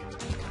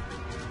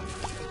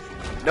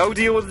 No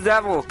deal with the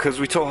devil, because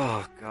we took.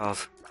 Oh god.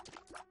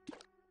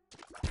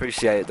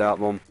 Appreciate it, Dark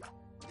Mum.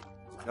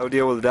 No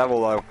deal with the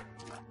devil, though.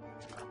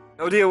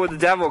 No deal with the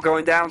devil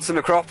going down to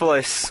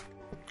Necropolis.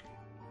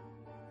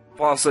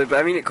 Possibly,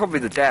 I mean, it could be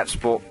the depths,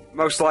 but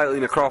most likely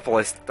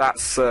Necropolis.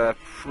 That's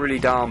pretty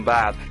darn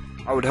bad.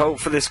 I would hope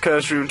for this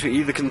curse room to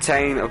either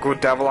contain a good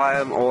devil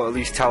item or at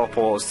least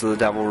teleport us to the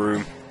devil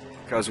room,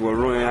 because we're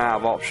running out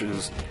of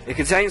options. It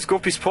contains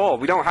Guppy's Paw.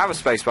 We don't have a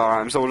spacebar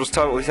item, so we'll just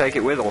totally take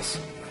it with us.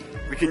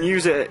 We can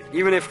use it,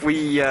 even if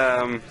we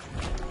can't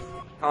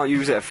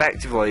use it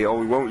effectively, or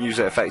we won't use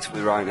it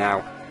effectively right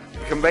now.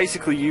 We can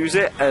basically use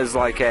it as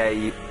like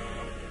a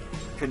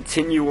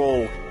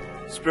continual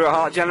spirit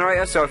heart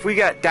generator. So if we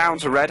get down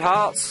to red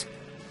hearts,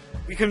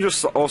 we can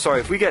just, oh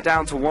sorry, if we get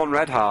down to 1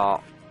 red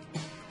heart,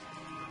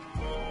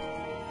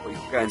 we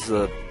can get into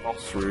the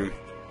boss room.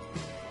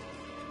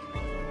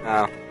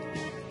 Now,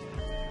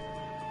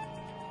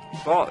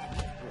 but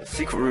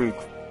secret room,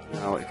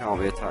 no, it can't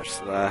be attached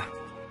to there.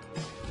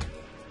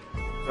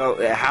 So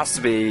it has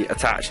to be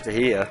attached to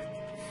here.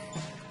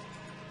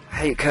 I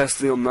hate Curse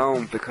of the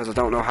Unknown because I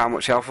don't know how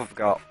much health I've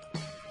got.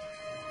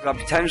 I'd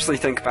potentially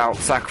think about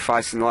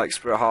sacrificing like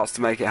spirit hearts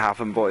to make it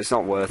happen, but it's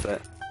not worth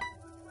it.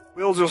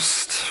 We'll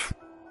just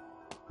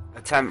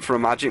attempt for a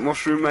magic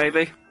mushroom,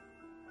 maybe.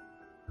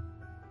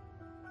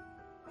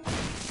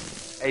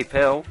 A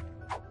pill.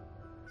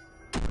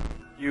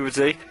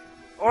 Unity.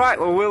 Alright,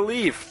 well we'll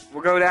leave.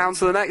 We'll go down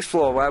to the next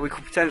floor where we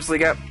could potentially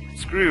get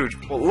screwed.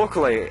 But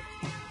luckily,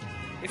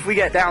 if we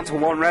get down to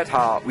 1 red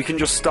heart, we can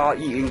just start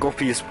eating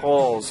Guppy's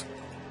paws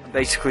and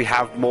basically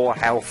have more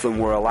health than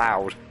we're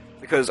allowed.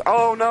 Because,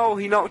 oh no,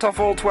 he knocked off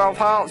all 12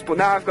 hearts, but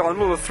now I've got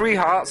another 3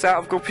 hearts out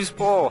of Guppy's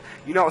paw.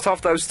 You knocked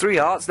off those 3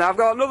 hearts, now I've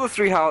got another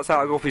 3 hearts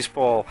out of Guppy's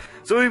paw.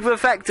 So we've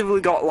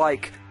effectively got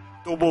like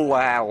double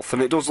the health,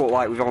 and it does look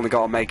like we've only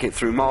got to make it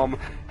through Mom.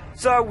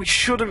 So we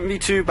shouldn't be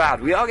too bad.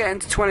 We are getting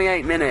to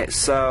 28 minutes,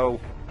 so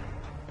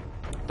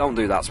don't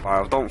do that,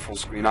 Spyro. Don't full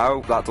screen. I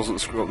hope that doesn't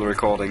screw up the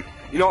recording.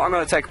 You know what, I'm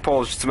going to take a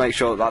pause just to make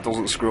sure that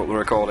doesn't screw up the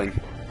recording.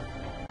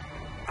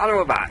 And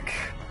we're back.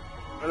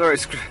 Whether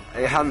it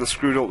hadn't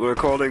screwed up the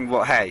recording,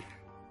 but hey,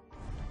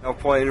 no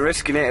point in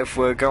risking it if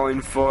we're going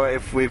for it,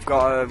 if we've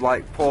got to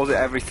like pause it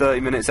every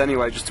 30 minutes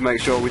anyway, just to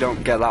make sure we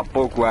don't get that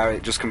bug where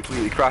it just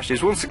completely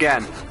crashes. Once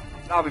again,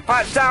 that'll be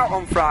patched out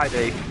on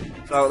Friday,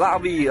 so that'll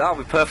be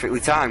perfectly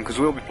timed, because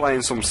we'll be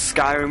playing some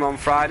Skyrim on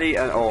Friday,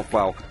 and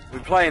well, we're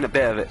playing a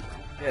bit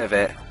of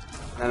it,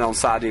 and then on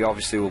Saturday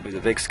obviously will be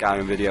the big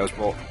Skyrim videos,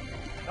 but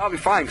that'll be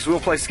fine, because we'll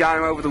play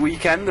Skyrim over the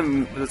weekend,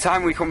 and by the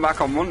time we come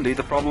back on Monday,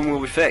 the problem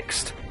will be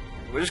fixed.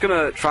 We're just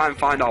going to try and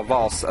find our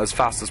boss as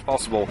fast as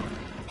possible.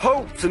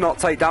 Hope to not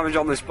take damage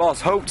on this boss.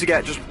 Hope to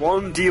get just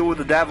 1 deal with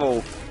the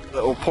devil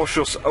that will push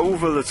us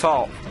over the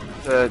top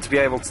to be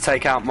able to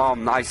take out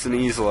Mom nice and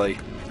easily.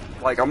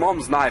 Like, a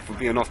Mom's knife would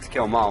be enough to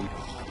kill Mom.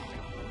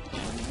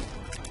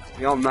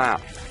 Beyond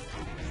that,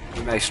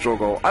 we may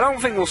struggle. I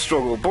don't think we'll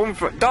struggle.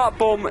 Dark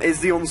Bum is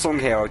the unsung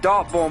hero.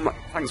 Dark Bum,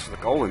 thanks for the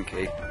golden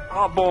key.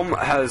 Dark Bum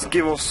has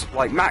given us,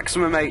 like,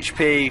 maximum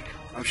HP.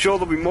 I'm sure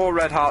there'll be more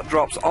red heart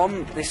drops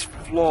on this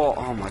floor.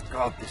 Oh my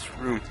god, this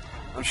room.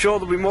 I'm sure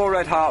there'll be more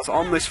red hearts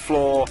on this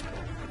floor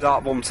for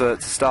Dark Bum to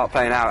start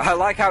paying out. I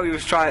like how he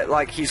was trying,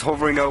 like, he's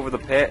hovering over the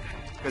pit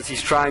because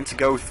he's trying to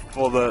go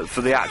for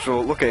the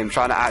actual, look at him,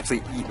 trying to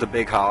actually eat the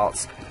big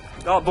hearts.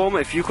 Dark Bum,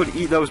 if you could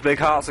eat those big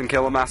hearts and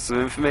kill a Master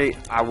of Infamy,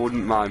 I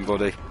wouldn't mind,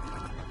 buddy.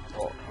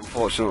 But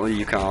unfortunately,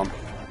 you can't.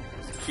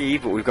 It's a key,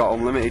 but we've got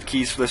unlimited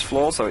keys for this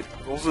floor, so it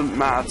doesn't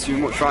matter too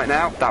much right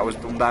now. That was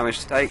dumb damage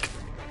to take.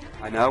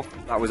 I know,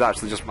 that was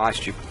actually just my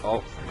stupid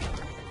fault.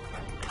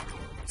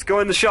 Let's go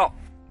in the shop.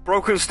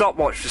 Broken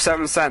stopwatch for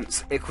 7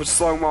 cents. It could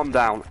slow Mom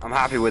down. I'm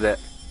happy with it.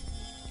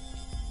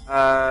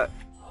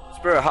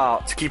 Spirit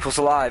heart to keep us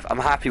alive. I'm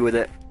happy with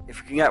it.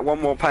 If we can get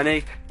one more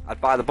penny,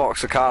 I'd buy the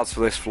box of cards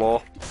for this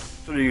floor.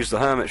 Should have used the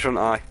hermit, shouldn't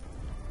I?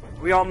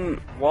 Are we on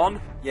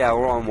 1? Yeah,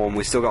 we're on 1.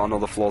 We still got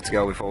another floor to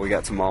go before we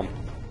get to Mom.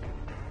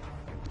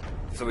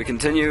 So we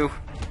continue,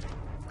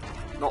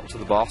 not to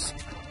the boss.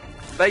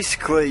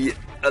 Basically,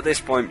 at this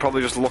point,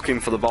 probably just looking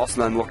for the boss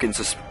and then looking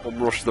to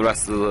rush the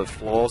rest of the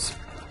floors.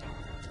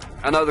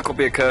 I know there could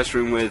be a curse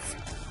room with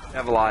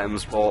devil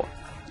items, but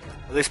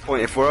at this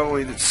point, if we're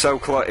only so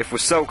close, if we're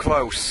so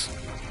close,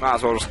 might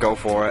as well just go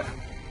for it.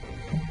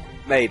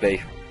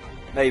 Maybe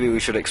we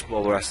should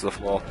explore the rest of the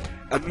floor.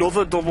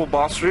 Another double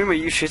boss room? Are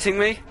you shitting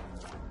me?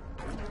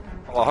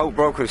 Oh, I hope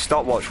broken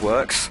stopwatch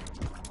works.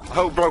 I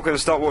hope broken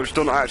stopwatch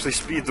doesn't actually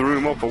speed the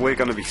room up, or we're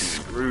gonna be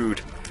screwed.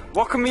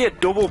 What can be a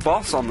double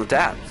boss on the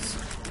depths?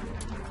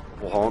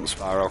 Double haunt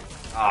Sparrow.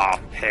 Ah,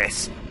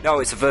 piss. No,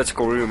 it's a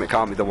vertical room. It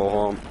can't be double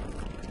haunt.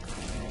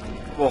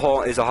 Double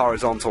haunt is a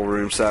horizontal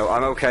room, so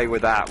I'm okay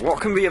with that.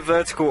 What can be a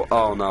vertical?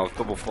 Oh no,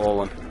 double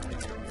fallen.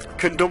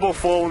 Can double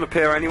fallen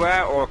appear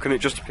anywhere, or can it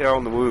just appear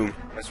on the womb?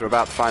 Guess we're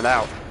about to find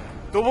out.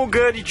 Double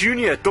Gurdy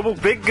Jr., double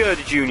Big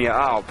Gurdy Jr.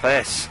 Oh,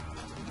 piss.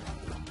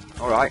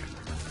 Alright.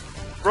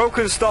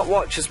 Broken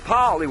stopwatch has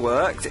partly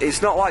worked.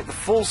 It's not like the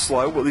full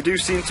slow, but they do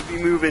seem to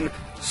be moving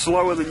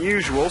slower than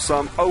usual, so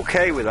I'm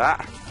okay with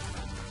that.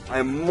 I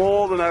am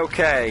more than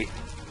okay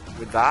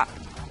with that.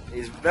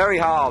 It's very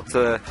hard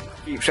to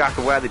keep track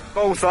of where they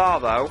both are,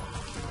 though.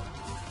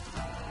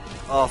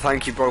 Oh,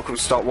 thank you, broken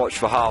stopwatch,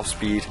 for half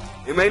speed.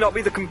 It may not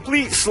be the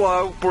complete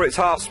slow, but it's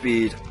half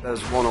speed. There's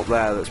one up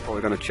there that's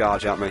probably going to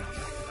charge at me.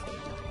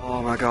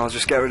 Oh my god,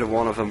 just get rid of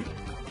one of them.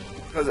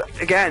 Because,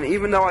 again,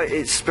 even though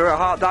it's spirit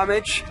heart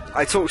damage,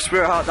 I took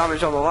spirit heart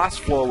damage on the last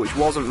floor, which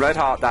wasn't red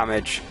heart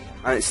damage,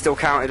 and it still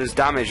counted as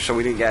damage, so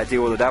we didn't get a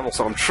deal with the devil.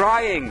 So I'm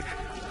trying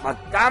my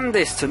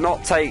damnedest to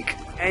not take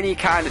any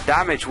kind of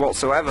damage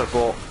whatsoever,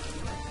 but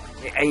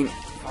it ain't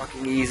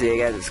fucking easy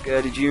against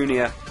Gurdy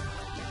Jr.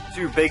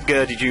 Two big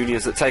Gurdy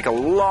Juniors that take a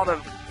lot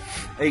of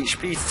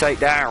HP to take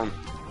down.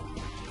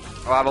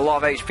 Or have a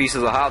lot of HP,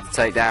 so they're hard to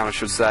take down, I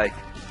should say.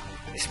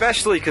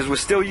 Especially because we're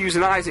still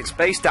using Isaac's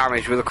base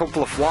damage with a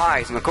couple of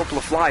flies, and a couple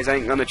of flies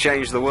ain't going to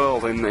change the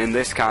world in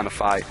this kind of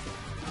fight.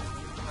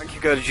 Thank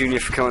you, Gurdy Jr.,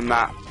 for killing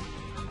that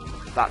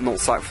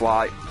nutsack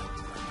fly.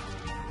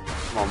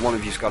 Come on, one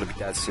of you's got to be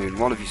dead soon.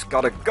 One of you's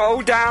got to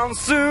go down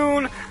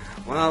soon!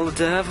 Well, the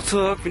devil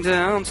took me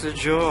down to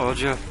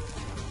Georgia.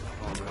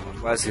 Oh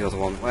god, where's the other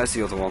one? Where's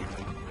the other one?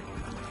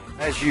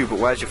 There's you, but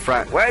where's your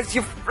friend? Where's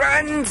your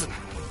friend?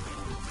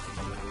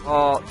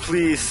 Oh,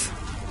 please.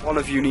 One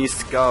of you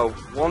needs to go.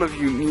 One of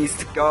you needs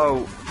to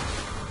go.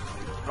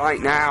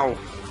 Right now.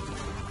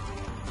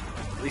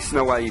 At least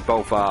know where you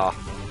both are.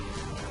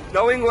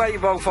 Knowing where you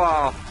both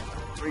are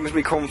brings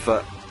me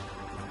comfort.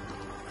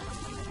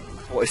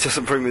 But it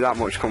doesn't bring me that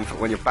much comfort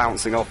when you're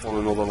bouncing off one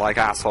another like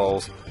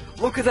assholes.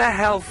 Look at their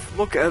health.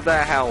 Look at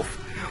their health.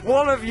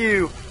 One of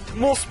you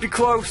must be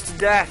close to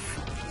death.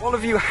 One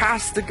of you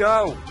has to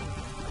go.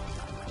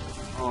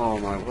 Oh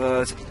my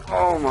word.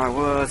 Oh my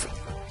word.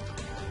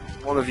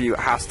 One of you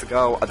has to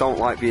go. I don't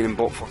like being in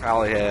buttfuck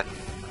alley here.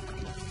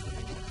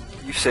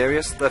 Are you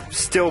serious? They're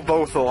still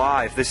both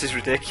alive. This is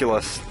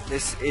ridiculous.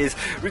 This is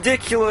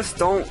ridiculous.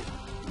 Don't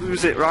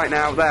lose it right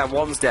now. There,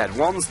 one's dead.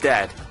 One's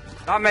dead.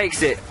 That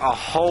makes it a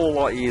whole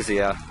lot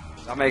easier.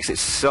 That makes it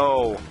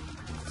so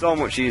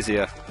much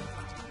easier.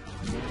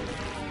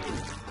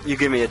 You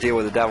give me a deal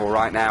with the devil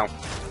right now.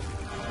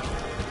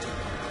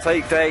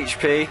 Take the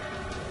HP.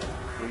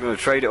 I'm going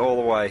to trade it all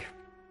away.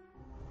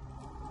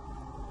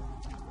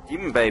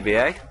 Demon baby,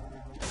 eh?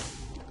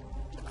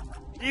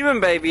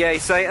 Demon baby, eh,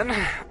 Satan?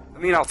 I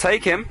mean, I'll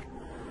take him.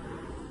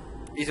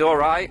 He's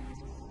alright.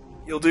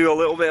 He'll do a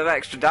little bit of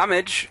extra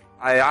damage.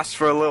 I asked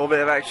for a little bit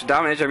of extra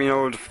damage. I mean,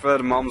 I would prefer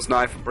the Mom's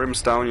Knife of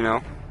Brimstone, you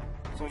know.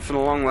 Something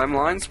along them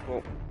lines,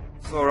 but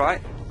it's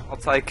alright. I'll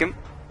take him.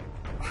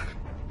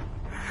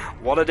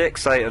 What a dick,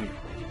 Satan.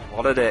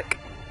 What a dick.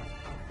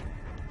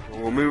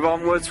 We'll move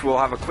onwards. We'll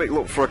have a quick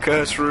look for a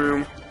curse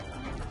room.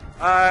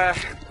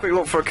 Quick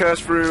look for a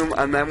curse room,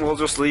 and then we'll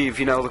just leave.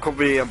 You know, there could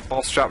be a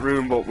boss trap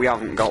room, but we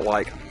haven't got,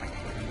 like,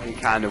 any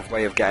kind of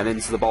way of getting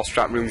into the boss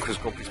trap room because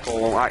Guppy's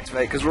Call won't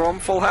activate because we're on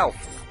full health.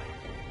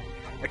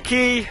 A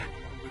key.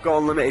 We've got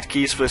unlimited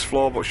keys for this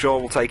floor, but sure,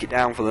 we'll take it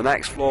down for the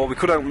next floor. We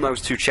could open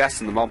those two chests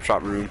in the mob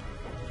trap room.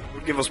 It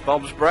would give us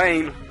Bob's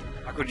Brain.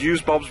 I could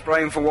use Bob's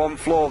Brain for one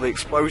floor. The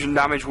explosion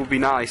damage would be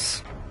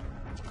nice.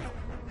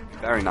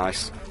 Very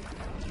nice.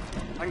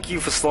 Thank you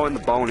for slowing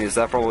the bonies.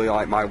 They're probably,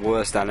 like, my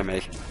worst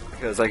enemy.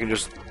 Because they can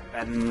just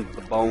bend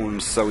the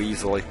bones so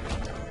easily.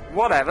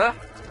 Whatever.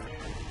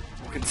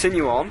 We'll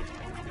continue on.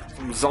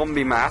 Some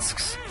zombie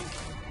masks.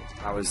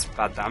 That was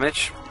bad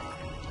damage.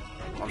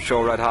 I'm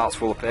sure red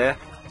hearts will appear.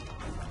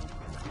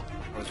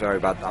 That was very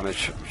bad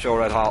damage. I'm sure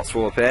red hearts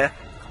will appear.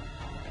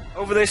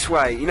 Over this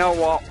way. You know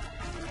what?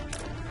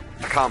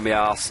 I can't be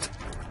arsed.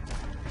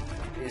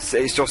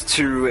 It's just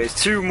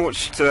too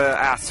much to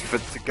ask for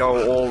to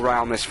go all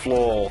around this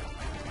floor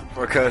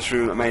for a curse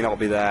room that may not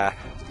be there.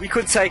 We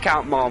could take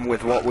out Mom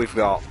with what we've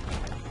got.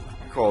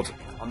 We could.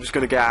 I'm just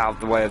going to get out of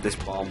the way of this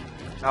bomb.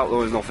 No, there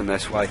was nothing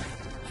this way.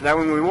 So now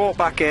when we walk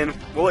back in,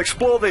 we'll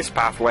explore this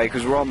pathway,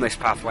 because we're on this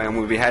pathway and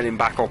we'll be heading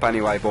back up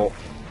anyway, but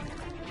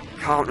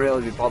can't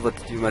really be bothered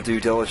to do my due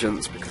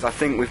diligence, because I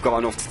think we've got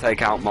enough to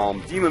take out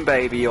Mom. Demon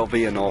Baby will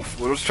be enough.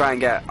 We'll just try and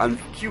get, and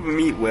Cuban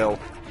Meat will,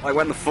 like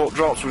when the foot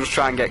drops, we'll just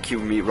try and get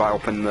Cuban Meat right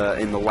up in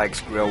the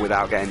legs grill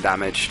without getting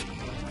damaged.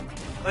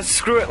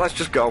 Screw it, let's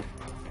just go.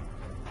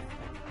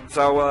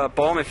 So,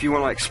 Bomb, if you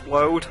want to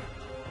explode.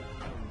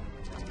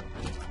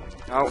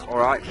 No,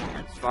 alright,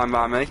 it's fine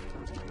by me.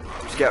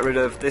 Just get rid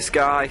of this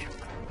guy.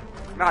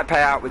 Might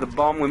pay out with a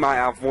bomb, we might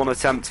have one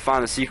attempt to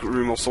find a secret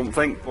room or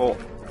something, but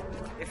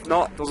if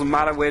not, doesn't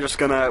matter, we're just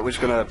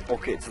gonna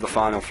book it to the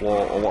final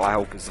floor, or what I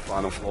hope is the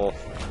final floor.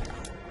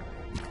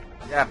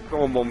 Yeah,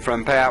 go on, Bum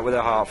Friend, pay out with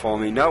a heart for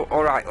me. No,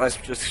 alright, let's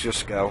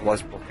just go,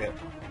 let's book it.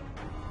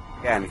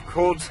 Again,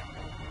 could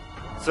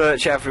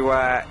search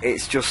everywhere,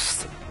 it's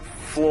just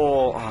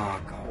floor.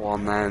 Oh, go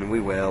on then, we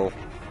will.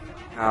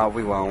 No,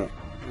 we won't.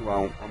 We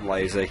won't, I'm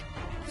lazy.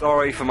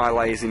 Sorry for my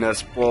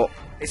laziness, but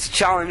it's a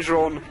challenge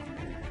run.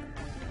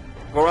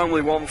 We're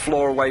only one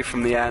floor away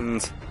from the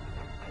end.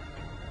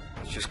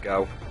 Let's just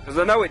go. Because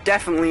I know it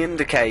definitely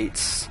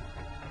indicates...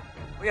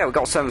 Well, yeah, we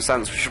got 7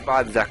 cents, we should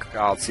buy the deck of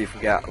cards, see if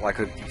we get, like,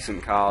 a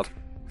decent card.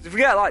 Because if we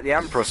get, like, the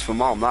Empress for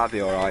Mom, that'd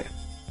be alright.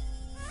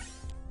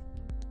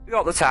 We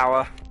got the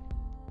Tower.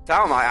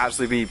 Tower might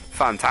actually be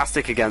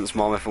fantastic against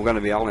Mom, if we're going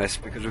to be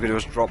honest, because we can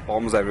just drop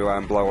bombs everywhere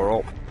and blow her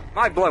up.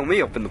 Might blow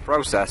me up in the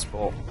process,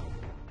 but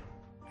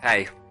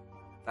hey,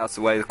 that's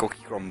the way the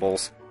cookie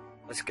crumbles.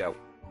 Let's go.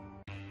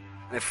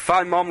 And if we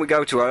find Mom, we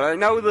go to her. I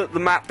know that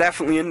the map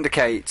definitely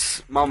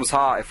indicates Mom's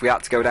Heart if we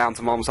had to go down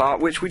to Mom's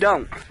Heart, which we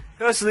don't.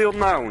 Curse of the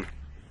Unknown.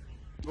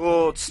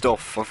 Good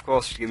stuff. Of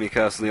course, you give me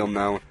Curse of the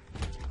Unknown.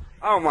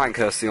 I don't mind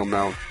Curse of the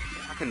Unknown.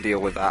 I can deal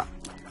with that.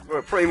 We're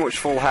at pretty much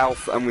full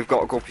health, and we've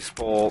got a Guppy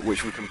Spore,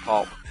 which we can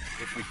pop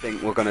if we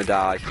think we're going to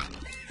die.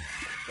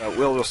 So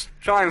we'll just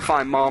try and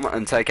find Mom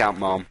and take out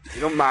Mom.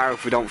 It doesn't matter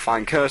if we don't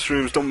find curse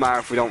rooms, doesn't matter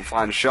if we don't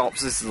find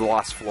shops. This is the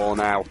last floor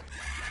now.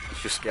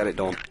 Let's just get it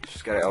done.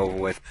 Just get it over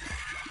with.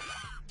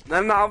 And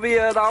then that'll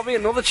be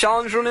another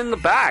challenge run in the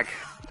bag.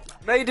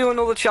 May do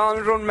another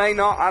challenge run, may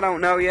not. I don't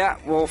know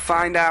yet. We'll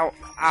find out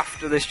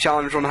after this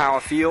challenge run how I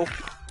feel.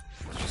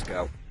 Let's just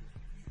go.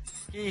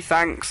 Key,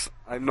 thanks.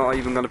 I'm not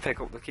even going to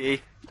pick up the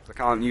key. I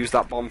can't use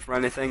that bomb for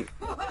anything.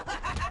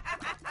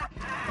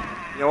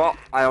 You know what?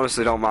 I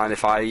honestly don't mind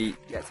if I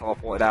get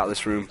teleported out of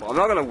this room, but I'm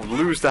not going to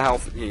lose the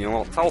health. You know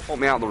what? Teleport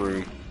me out of the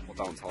room. Or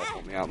don't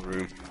teleport me out of the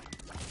room.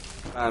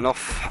 Fair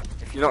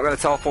enough. If you're not going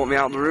to teleport me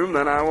out of the room,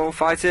 then I will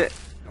fight it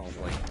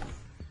normally.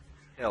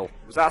 Pill.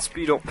 Was that a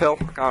speed up pill?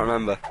 I can't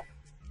remember.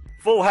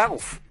 Full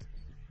health.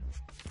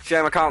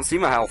 Shame I can't see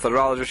my health. I'd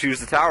rather just use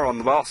the tower on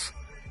the boss.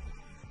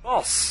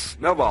 Boss.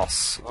 No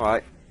boss.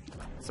 Alright.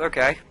 It's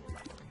okay.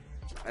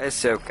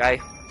 It's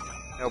okay.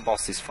 No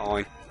boss is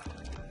fine.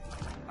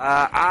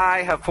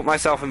 I have put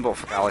myself in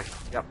Butford Alley.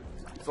 Yep.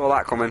 Saw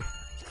that coming.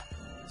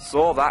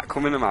 Saw that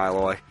coming a mile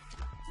away.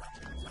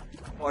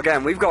 Well,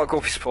 again, we've got a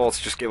Guppy Spore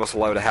to just give us a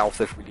load of health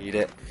if we need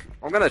it.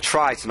 I'm going to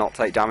try to not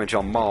take damage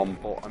on Mom,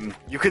 but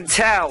you can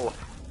tell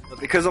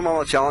that because I'm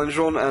on a challenge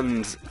run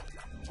and,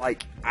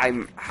 like,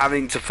 I'm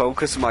having to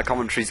focus and my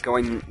commentary's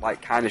going,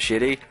 like, kind of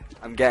shitty,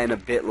 I'm getting a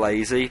bit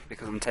lazy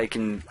because I'm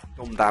taking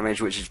dumb damage,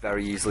 which is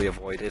very easily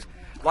avoided.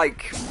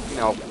 Like, you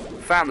know,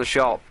 found the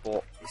shop,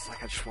 but it's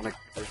like I just want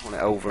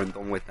it over and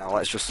done with now.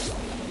 Let's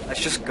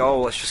just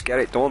go. Let's just get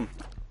it done.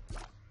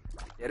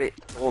 Get it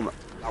done.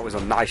 That was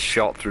a nice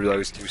shot through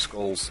those 2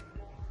 skulls.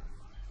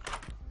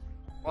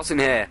 What's in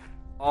here?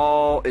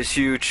 Oh, it's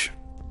huge.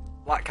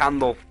 Black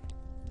candle.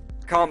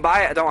 Can't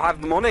buy it. I don't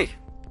have the money.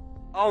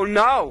 Oh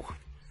no.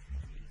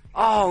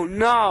 Oh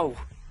no.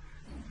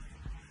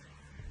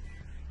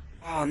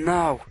 Oh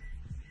no.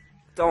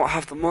 Don't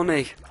have the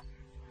money.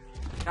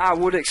 I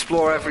would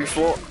explore every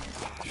floor.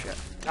 Oh, shit.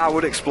 I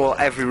would explore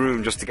every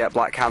room just to get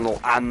black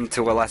candle and,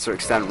 to a lesser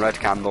extent, red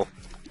candle.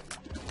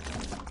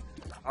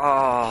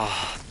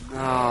 Oh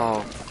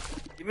no!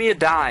 Give me a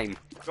dime.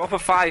 Drop a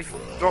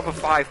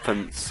 5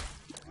 pence.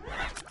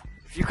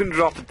 If you can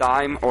drop a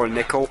dime or a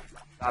nickel,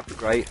 that'd be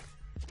great.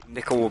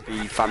 Nickel would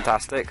be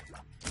fantastic.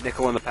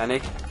 Nickel and a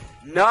penny.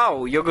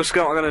 No, you're just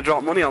not going to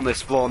drop money on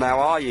this floor now,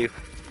 are you?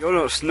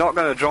 You're just not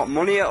going to drop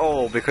money at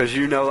all because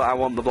you know that I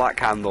want the black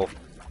candle.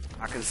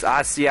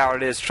 I see how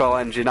it is, Troll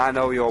Engine. I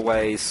know your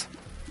ways.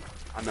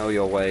 I know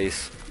your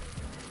ways.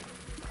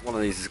 One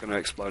of these is going to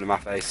explode in my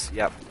face.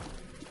 Yep.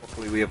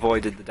 Luckily we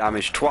avoided the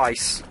damage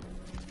twice.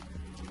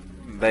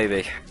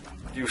 Baby.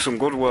 Do some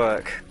good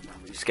work.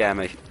 You scare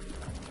me.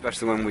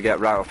 Especially when we get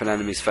right up in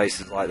enemies'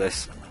 faces like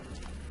this.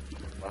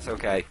 That's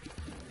okay.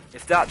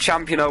 If that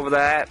champion over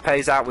there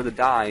pays out with a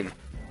dime,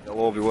 it'll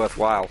all be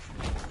worthwhile.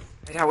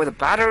 Paid out with a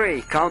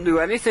battery! Can't do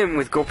anything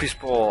with Guppy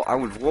Spore. I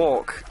would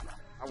walk.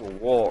 I will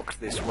walk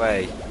this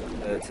way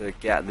to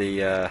get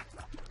the, I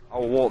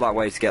will walk that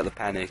way to get the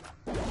penny.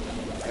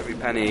 Every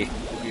penny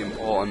will be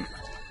important.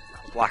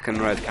 Black and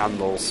red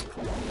candles.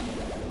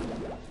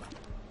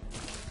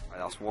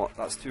 Right,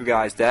 that's 2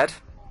 guys dead.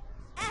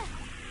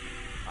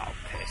 Oh,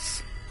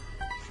 piss.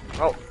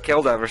 Well,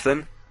 killed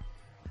everything.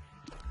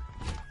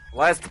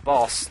 Where's the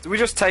boss? Do we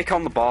just take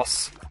on the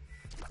boss?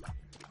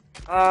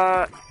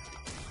 Nah,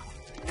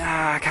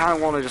 I kinda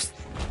wanna just...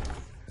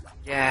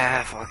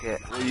 Yeah, fuck it.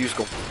 We'll use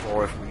Guppy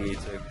Spore if we need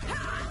to.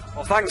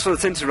 Well, thanks for the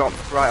tinted rock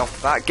right off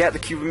the bat. Get the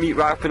cube of meat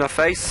right up in her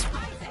face.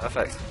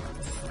 Perfect.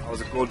 That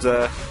was a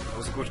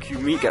good cube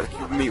of meat. Get the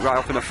cube of meat right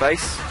up in her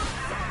face.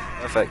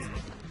 Perfect.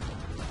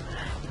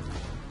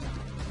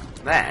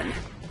 Then...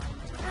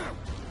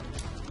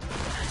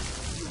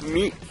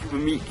 Cube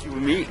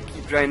of meat.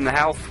 Keep draining the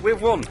health.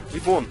 We've won.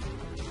 You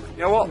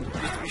know what?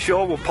 Just to be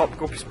sure, we'll pop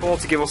Guppy Spore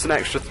to give us an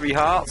extra 3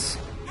 hearts.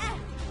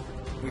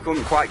 We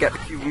couldn't quite get the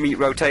cube of meat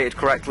rotated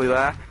correctly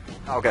there.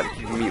 I'll get the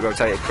cube of meat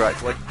rotated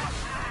correctly.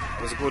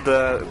 It was a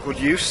good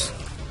use.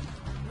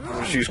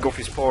 I'll just use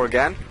Guppy Spore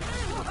again.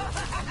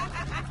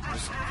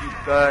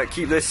 Just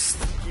keep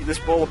this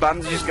ball of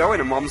bandages going,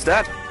 and Mom's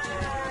dead.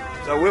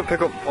 So we'll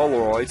pick up the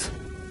Polaroid,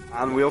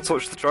 and we'll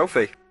touch the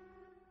trophy.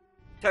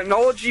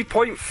 Technology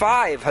Point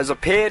 5 has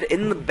appeared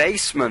in the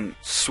basement.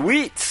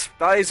 Sweet!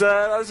 That is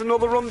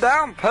another run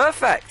down.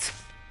 Perfect!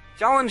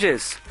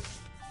 Challenges.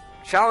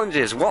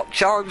 What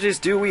challenges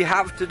do we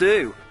have to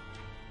do?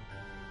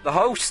 The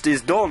host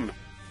is done.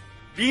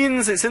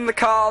 Beans, it's in the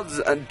cards,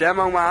 and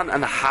Demo Man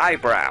and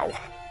Highbrow.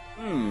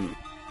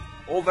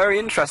 All very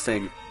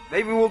interesting.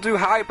 Maybe we'll do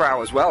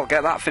Highbrow as well,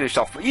 get that finished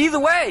off. But either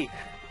way,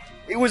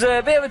 it was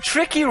a bit of a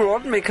tricky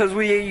run because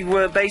we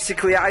were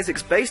basically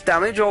Isaac's base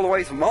damage all the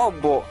way to Mom,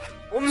 but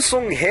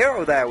unsung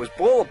hero there was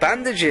Ball of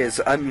Bandages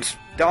and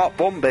Dart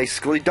Bomb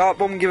basically. Dart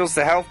Bomb gives us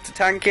the health to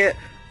tank it.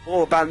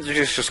 Ball of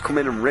Bandages just come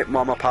in and rip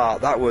Mom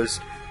apart. That was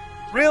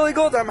really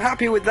good. I'm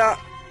happy with that.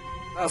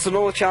 That's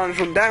another challenge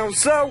run down.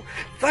 So,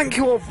 thank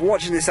you all for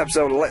watching this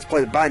episode of Let's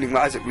Play The Binding of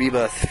Isaac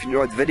Rebirth. If you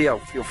enjoyed the video,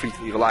 feel free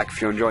to leave a like. If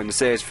you're enjoying the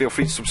series, feel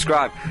free to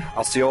subscribe.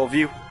 I'll see all of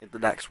you in the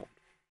next one.